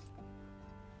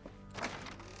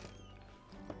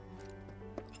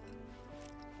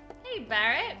 Hey,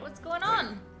 Barrett, what's going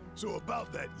on? So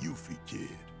about that Yuffie kid,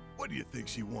 what do you think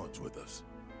she wants with us?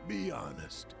 Be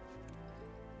honest.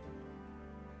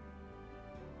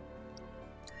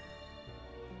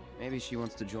 Maybe she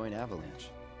wants to join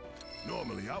Avalanche.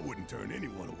 Normally, I wouldn't turn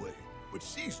anyone away, but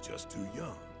she's just too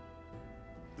young.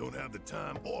 Don't have the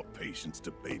time or patience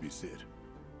to babysit.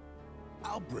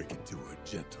 I'll break it to her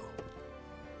gentle.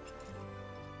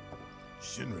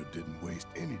 Shinra didn't waste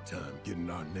any time getting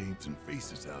our names and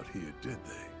faces out here, did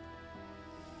they?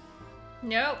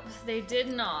 Nope, they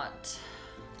did not.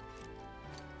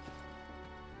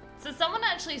 So someone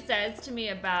actually says to me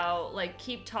about, like,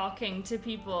 keep talking to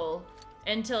people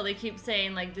until they keep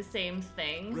saying, like, the same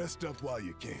thing. Rest up while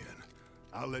you can.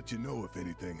 I'll let you know if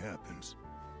anything happens.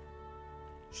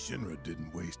 Shinra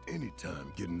didn't waste any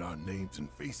time getting our names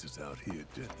and faces out here,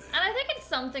 did they? And I think it's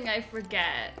something I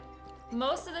forget.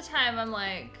 Most of the time I'm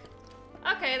like,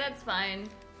 okay, that's fine.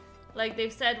 Like,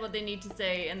 they've said what they need to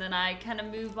say and then I kind of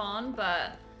move on,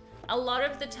 but a lot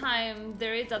of the time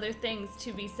there is other things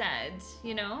to be said,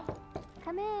 you know?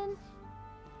 Come in.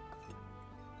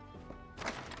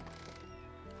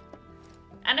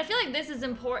 And I feel like this is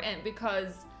important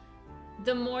because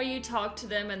the more you talk to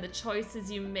them and the choices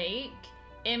you make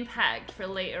impact for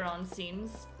later on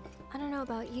scenes. I don't know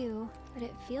about you, but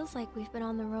it feels like we've been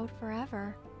on the road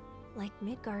forever. Like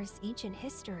Midgar's ancient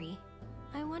history.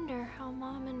 I wonder how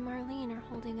Mom and Marlene are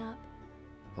holding up.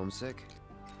 Homesick?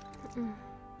 Mm-mm.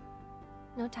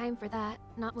 No time for that,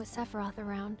 not with Sephiroth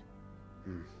around.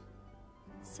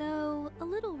 So, a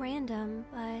little random,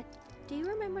 but do you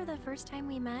remember the first time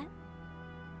we met?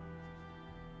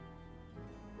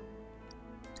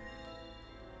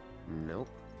 Nope.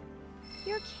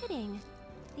 You're kidding.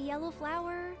 The Yellow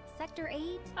Flower, Sector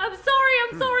 8? I'm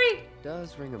sorry!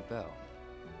 Does ring a bell.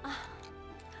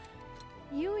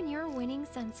 You and your winning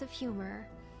sense of humor.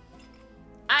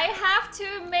 I have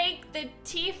to make the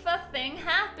Tifa thing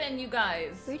happen, you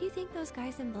guys. Where do you think those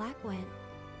guys in black went?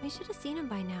 We should have seen them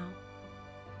by now.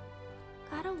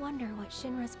 Gotta wonder what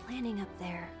Shinra's planning up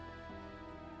there.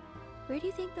 Where do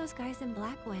you think those guys in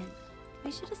black went?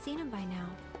 We should have seen them by now.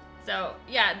 So,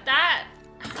 yeah, that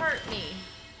hurt me.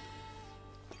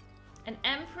 An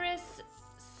Empress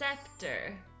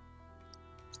Scepter.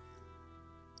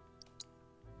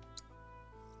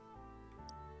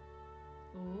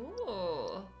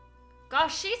 Ooh.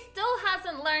 Gosh, she still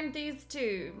hasn't learned these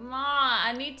two. Ma,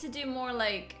 I need to do more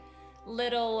like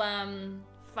little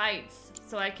fights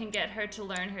so I can get her to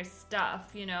learn her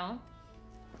stuff, you know?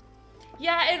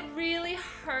 Yeah, it really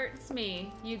hurts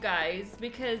me, you guys,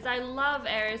 because I love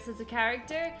Eris as a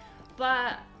character,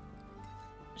 but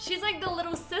she's like the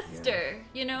little sister,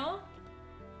 you know?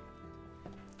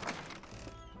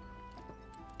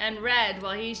 And Red,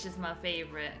 well, he's just my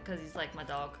favorite, because he's like my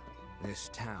dog. This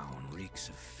town reeks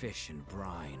of fish and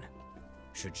brine.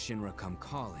 Should Shinra come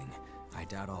calling, I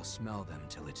doubt I'll smell them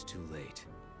till it's too late.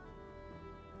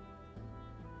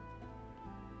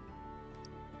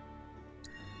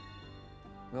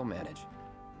 We'll manage.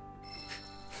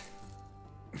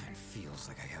 It feels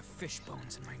like I have fish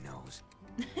bones in my nose.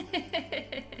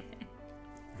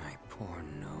 My poor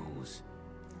nose.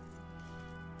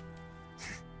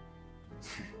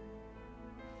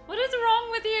 What is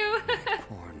wrong with you? My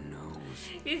poor nose.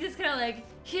 He's just kind of like,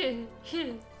 Heh.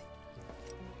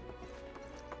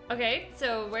 Okay,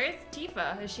 so where's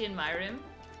Tifa? Is she in my room?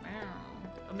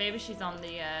 Or maybe she's on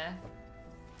the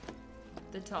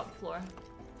top floor.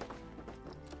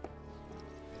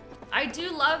 I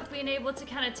do love being able to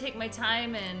kind of take my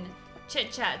time and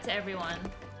chit-chat to everyone.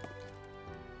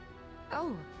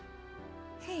 Oh.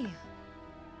 Hey.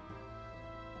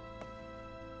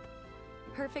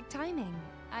 Perfect timing.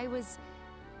 I was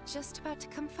just about to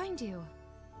come find you.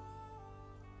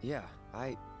 Yeah,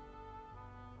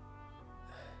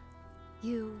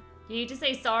 You need to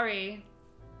say sorry.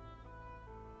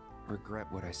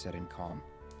 regret what I said in calm.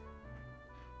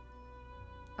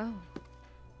 Oh.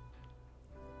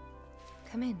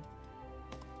 Come in.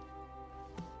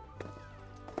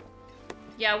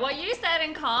 Yeah, what you said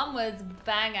in calm was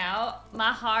bang out.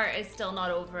 My heart is still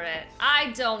not over it.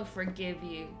 I don't forgive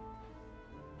you.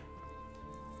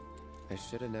 I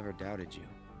should have never doubted you.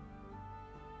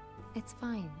 It's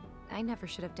fine. I never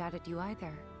should have doubted you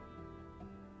either.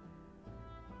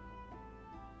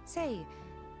 Say,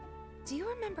 do you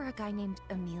remember a guy named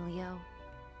Emilio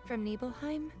from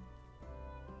Nibelheim?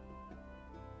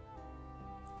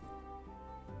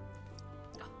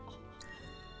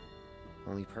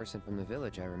 Only person from the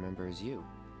village I remember is you.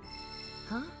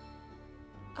 Huh?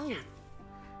 Oh.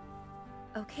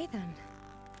 Okay then.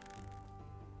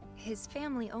 His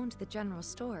family owned the general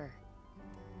store.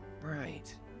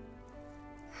 Right.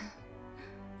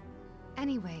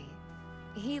 Anyway,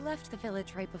 he left the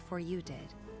village right before you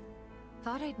did.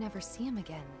 Thought I'd never see him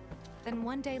again. Then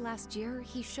one day last year,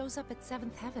 he shows up at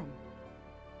 7th Heaven.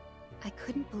 I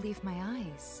couldn't believe my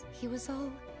eyes. He was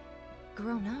all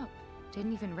grown up.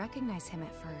 Didn't even recognize him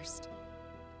at first.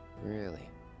 Really?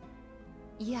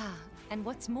 Yeah, and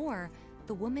what's more,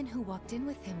 the woman who walked in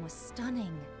with him was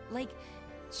stunning. Like,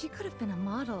 she could have been a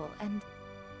model, and...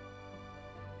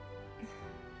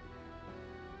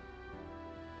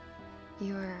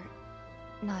 You're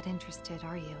not interested,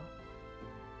 are you?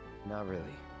 Not really.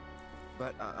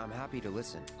 But I'm happy to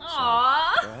listen.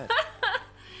 Aww. So, go ahead.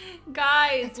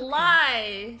 Guys, It's okay.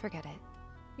 lie. Forget it.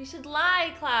 You should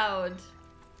lie, Cloud.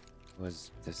 Was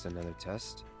this another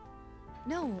test?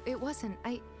 No, it wasn't.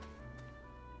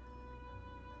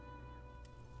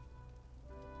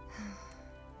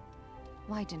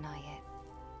 Why deny it?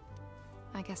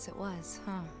 I guess it was,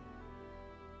 huh?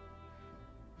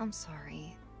 I'm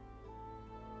sorry.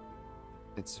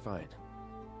 It's fine.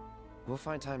 We'll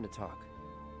find time to talk.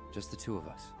 Just the two of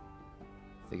us.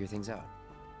 Figure things out.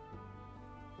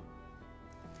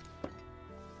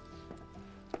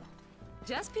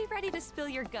 Just be ready to spill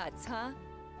your guts, huh?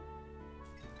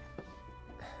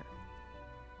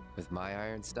 With my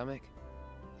iron stomach?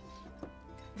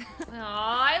 Oh,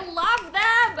 I love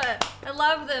them! I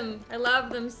love them. I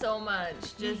love them so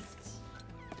much. Just...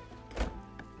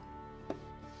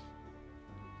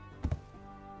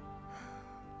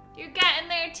 You're getting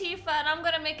there, Tifa, and I'm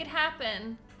gonna make it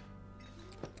happen.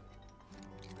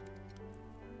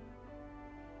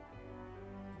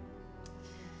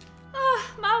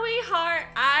 Oh, my wee heart.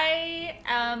 I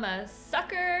am a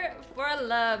sucker for a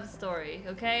love story,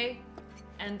 okay?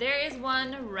 And there is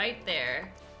one right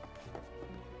there.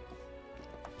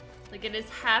 Like, it is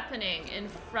happening in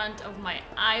front of my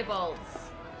eyeballs.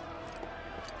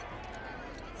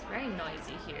 It's very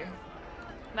noisy here.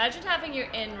 Imagine having your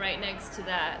inn right next to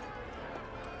that.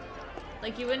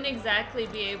 Like, you wouldn't exactly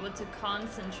be able to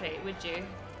concentrate, would you?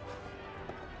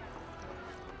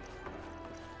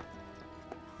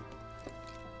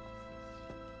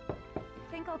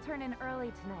 Think I'll turn in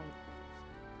early tonight.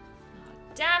 Oh,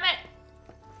 damn it!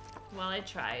 Well, I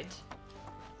tried.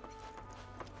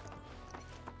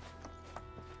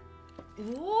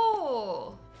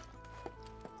 Whoa!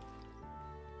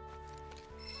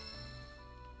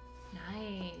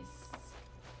 Nice.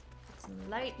 Some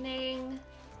lightning.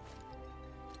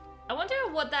 I wonder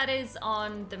what that is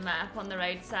on the map on the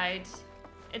right side.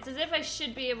 It's as if I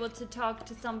should be able to talk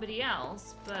to somebody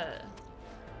else, but...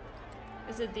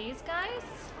 Is it these guys?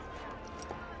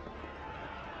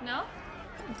 No?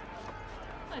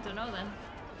 I don't know then.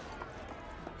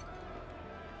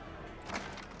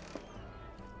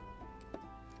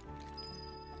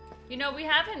 You know, we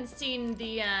haven't seen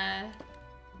the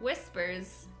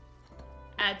whispers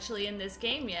actually in this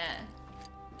game yet.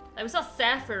 Like, we saw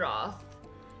Sephiroth,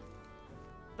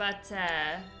 but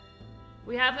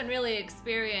we haven't really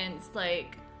experienced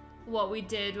like what we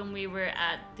did when we were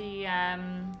at the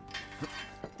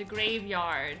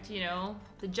graveyard, you know,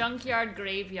 the junkyard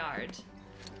graveyard.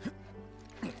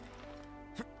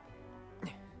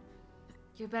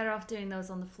 You're better off doing those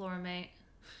on the floor, mate.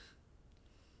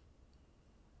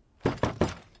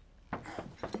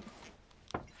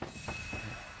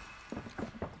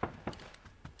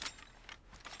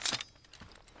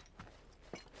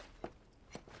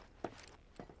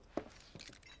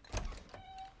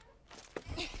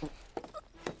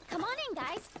 Come on in,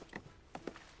 guys.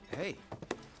 Hey.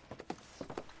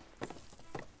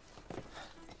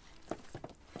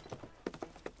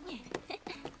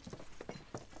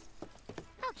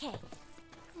 Okay,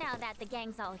 now that the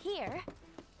gang's all here,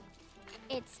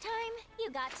 it's time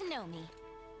you got to know me.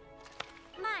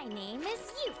 My name is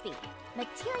YUFFIE,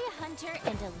 materia hunter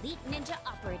and elite ninja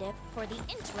operative for the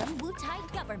interim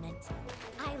Wutai government.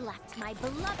 I left my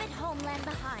beloved homeland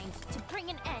behind to bring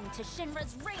an end to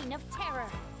Shinra's reign of terror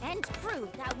and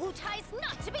prove that Wutai's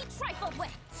not to be trifled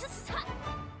with.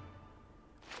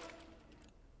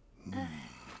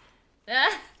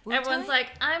 Everyone's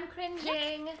like, I'm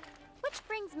cringing. Yep. Which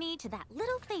brings me to that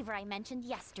little favor I mentioned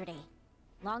yesterday.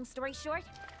 Long story short,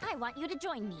 I want you to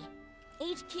join me.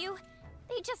 HQ,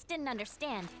 they just didn't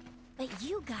understand, but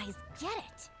you guys get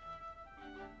it.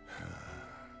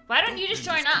 Why don't you just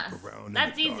join us?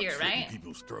 That's easier, Slit right?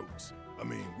 People's throats. I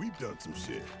mean, we've done some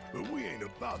shit, but we ain't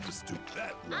about to stoop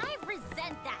that low. I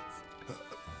resent that.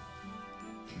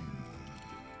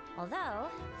 Although,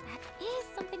 that is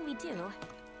something we do.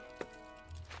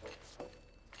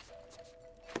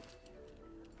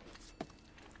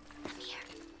 Come here.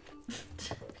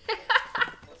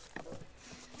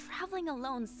 Traveling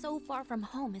alone so far from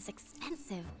home is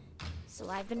expensive. So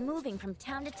I've been moving from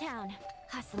town to town,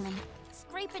 hustling,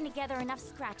 scraping together enough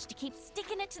scratch to keep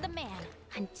sticking it to the man.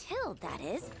 Until, that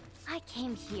is, I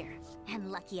came here.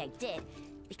 And lucky I did,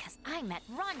 because I met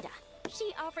Rhonda.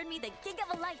 She offered me the gig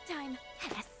of a lifetime,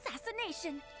 an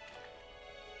assassination.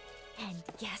 And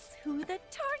guess who the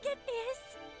target is?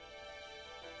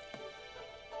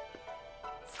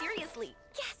 Seriously,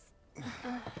 guess.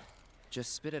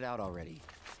 Just spit it out already.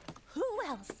 Who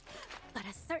else but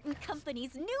a certain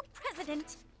company's new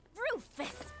president,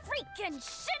 Rufus freaking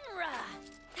Shinra!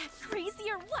 That crazy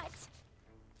or what?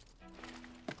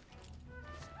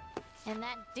 And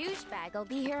that douchebag will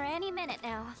be here any minute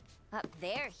now. Up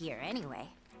there here anyway.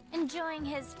 Enjoying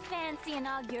his fancy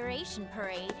inauguration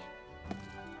parade.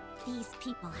 These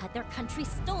people had their country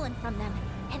stolen from them,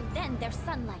 and then their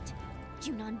sunlight.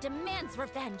 Junon demands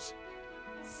revenge.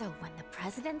 So when the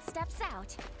president steps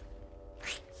out...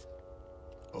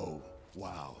 Oh,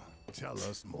 wow. Tell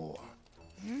us more.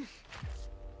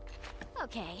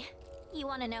 Okay. You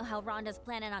want to know how Rhonda's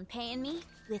planning on paying me?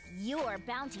 With your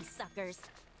bounty suckers.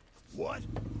 What?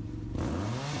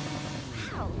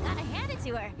 Wow, gotta hand it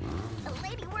to her. The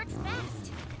lady works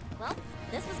fast. Well,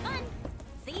 this was fun.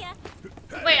 See ya.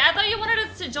 Wait, I thought you wanted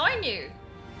us to join you.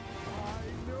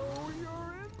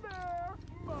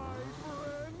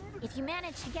 If you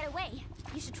manage to get away,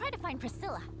 you should try to find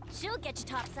Priscilla. She'll get you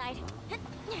topside.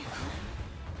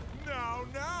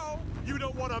 Now, you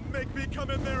don't want to make me come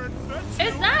in there and fetch you.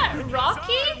 Is that because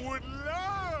Rocky? I would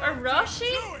love Or Roshi?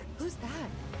 to do it. Who's that?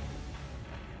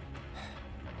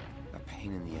 A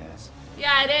pain in the ass.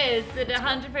 Yeah, it is. It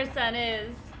 100%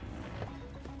 is.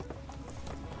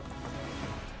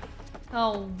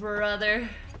 Oh, brother.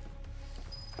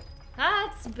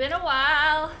 It's been a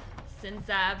while since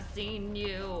I've seen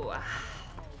you.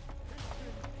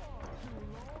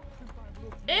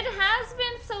 It has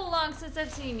been so long since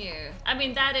I've seen you. I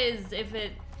mean, that is if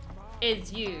it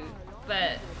is you,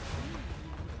 but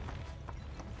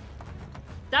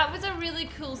that was a really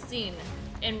cool scene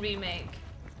in Remake.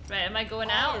 Right, am I going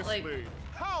out? Like, Honestly,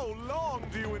 how long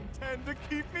do you intend to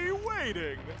keep me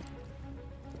waiting?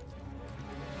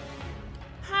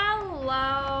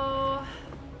 hello.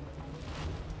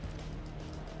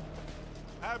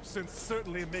 Absence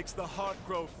certainly makes the heart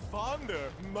grow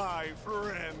fonder, my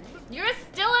friend. You're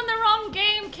still in the wrong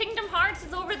game. Kingdom Hearts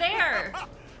is over there.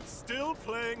 Still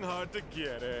playing hard to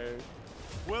get, eh?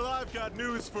 Well, I've got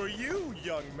news for you,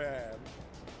 young man.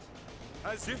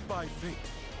 As if by fate,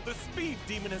 the Speed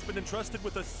Demon has been entrusted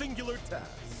with a singular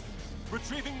task.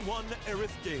 Retrieving one Aerith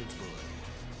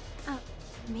Gainsborough.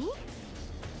 Me?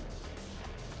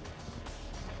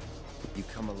 You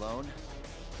come alone?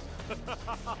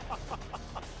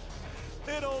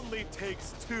 It only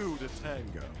takes two to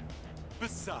tango.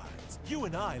 Besides, you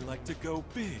and I like to go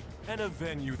big, and a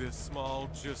venue this small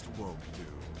just won't do.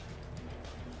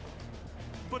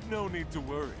 But no need to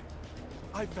worry.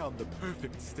 I found the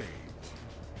perfect stage.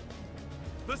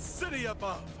 The city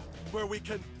above, where we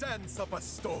can dance up a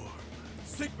storm.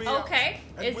 Seek me out, Okay,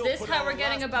 and is we'll this put how our we're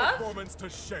getting last above? Performance to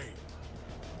shame,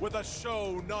 with a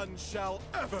show none shall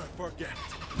ever forget.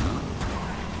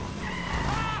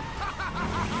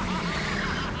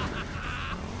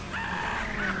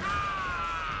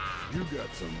 You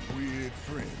got some weird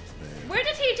friends, man. Where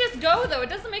did he just go, though? It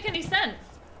doesn't make any sense.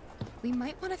 We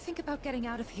might want to think about getting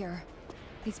out of here.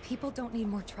 These people don't need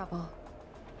more trouble.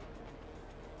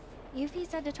 Yuffie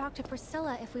said to talk to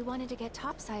Priscilla if we wanted to get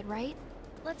topside, right?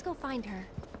 Let's go find her.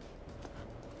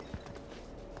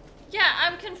 Yeah,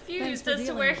 I'm Thanks confused for as to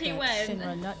dealing where with he that went.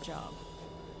 Shinra nut job.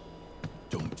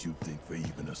 Don't you think for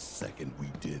even a second we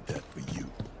did that for you?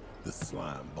 The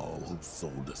slime ball who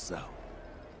sold us out.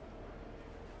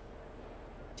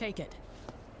 Take it.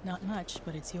 Not much,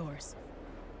 but it's yours.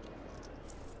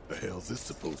 The hell's this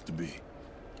supposed to be?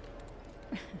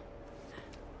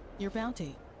 Your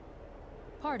bounty.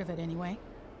 Part of it, anyway.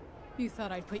 You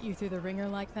thought I'd put you through the ringer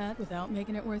like that without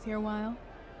making it worth your while?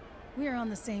 We're on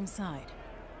the same side.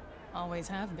 Always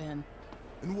have been.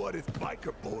 And what if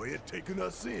Biker Boy had taken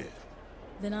us in?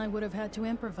 Then I would have had to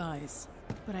improvise.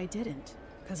 But I didn't,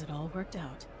 because it all worked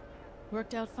out.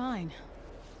 Worked out fine.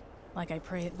 Like I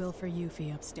pray it will for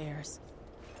Yuffie upstairs.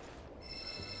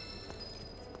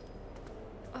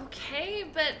 Okay,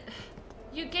 but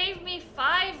you gave me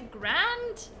 $5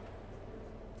 grand?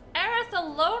 Aerith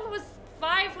alone was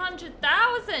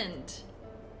 500,000.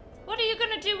 What are you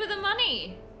gonna do with the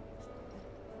money?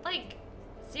 Like,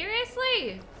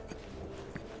 seriously?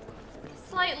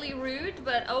 Slightly rude,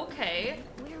 but okay.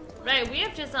 Right, we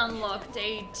have just unlocked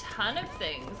a ton of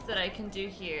things that I can do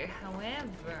here.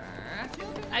 However,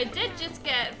 I did just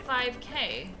get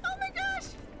 5K. Oh my gosh!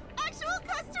 Actual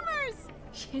customers!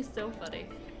 She's so funny.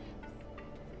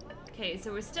 Okay,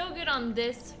 so we're still good on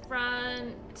this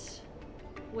front.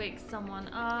 Wake someone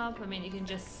up. I mean, you can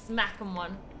just smack them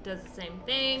one. Does the same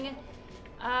thing.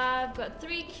 I've got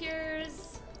 3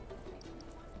 cures.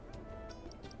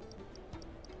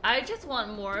 I just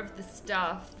want more of the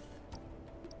stuff.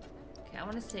 Okay, I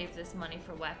want to save this money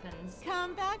for weapons.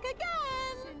 Come back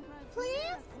again,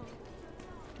 please.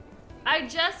 I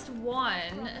just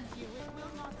won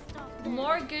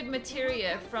more good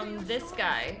materia from this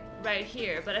guy right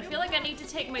here, but I feel like I need to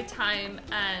take my time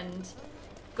and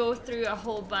go through a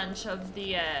whole bunch of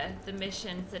the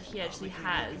missions that he actually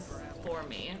has for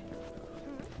me.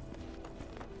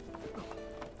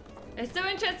 It's so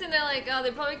interesting. They're like, oh,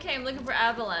 they probably came looking for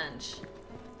Avalanche.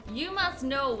 You must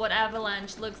know what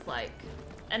Avalanche looks like,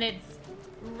 and it's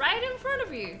right in front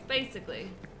of you, basically.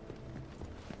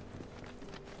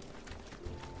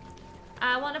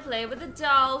 I want to play with a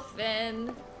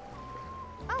dolphin.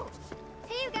 Oh,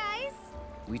 hey you guys.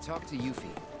 We talked to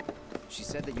Yuffie. She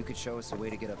said that you could show us a way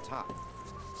to get up top.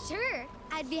 Sure,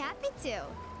 I'd be happy to.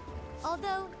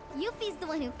 Although, Yuffie's the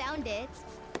one who found it.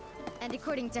 And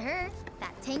according to her,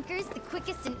 that tanker's the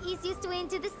quickest and easiest way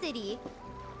into the city.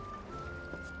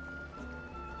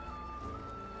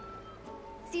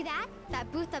 See that?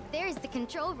 That booth up there is the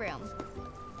control room.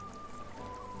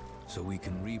 So we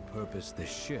can repurpose this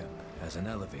ship as an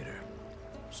elevator.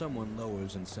 Someone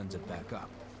lowers and sends it back up,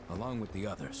 along with the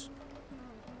others.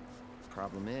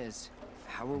 Problem is,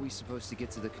 how are we supposed to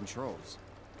get to the controls?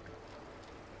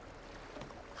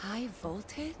 High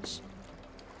voltage?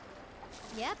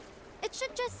 Yep. It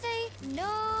should just say,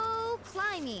 no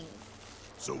climbing.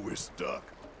 So we're stuck?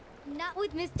 Not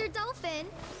with Mr. Dolphin.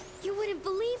 You wouldn't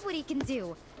believe what he can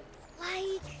do.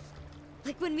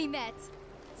 Like when we met.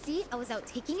 See, I was out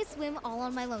taking a swim all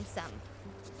on my lonesome.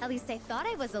 At least I thought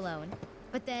I was alone.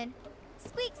 But then,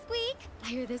 squeak, squeak, I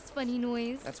hear this funny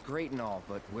noise. That's great and all,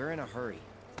 but we're in a hurry.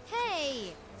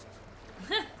 Hey!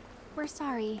 We're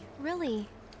sorry, really.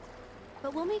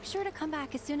 But we'll make sure to come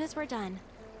back as soon as we're done.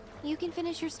 You can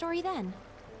finish your story then.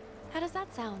 How does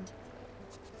that sound?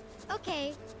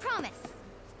 Okay, promise.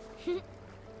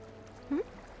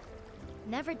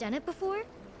 Never done it before?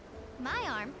 My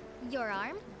arm, your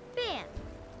arm, bam!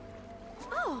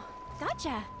 Oh,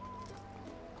 gotcha.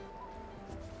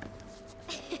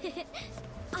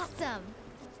 Awesome.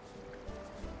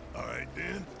 All right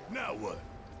then, now what?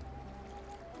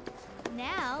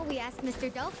 Now we ask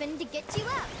Mr. Dolphin to get you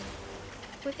up.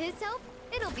 With his help,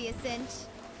 it'll be a cinch.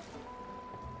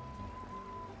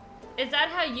 Is that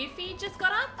how Yuffie just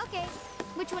got up? Okay.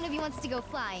 Which one of you wants to go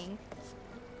flying?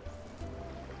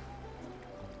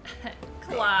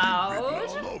 Cloud. All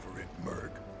over it,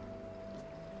 Merc.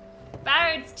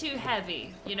 Barrett's too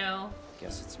heavy, you know?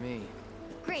 Guess it's me.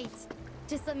 Great.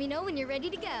 Just let me know when you're ready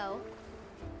to go.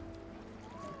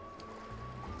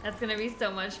 That's gonna be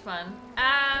so much fun.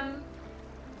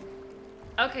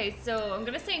 Okay, so I'm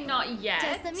gonna say not yet.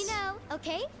 Just let me know,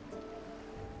 okay?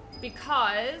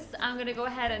 Because I'm gonna go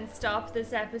ahead and stop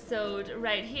this episode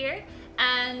right here,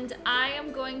 and I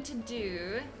am going to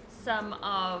do some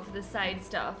of the side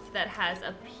stuff that has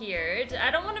appeared.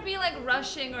 I don't want to be like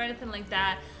rushing or anything like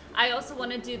that. I also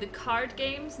want to do the card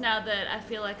games now that I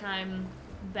feel like I'm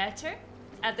better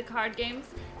at the card games.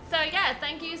 So yeah,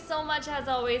 thank you so much as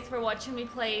always for watching me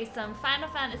play some Final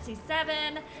Fantasy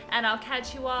VII, and I'll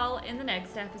catch you all in the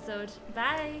next episode.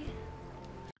 Bye!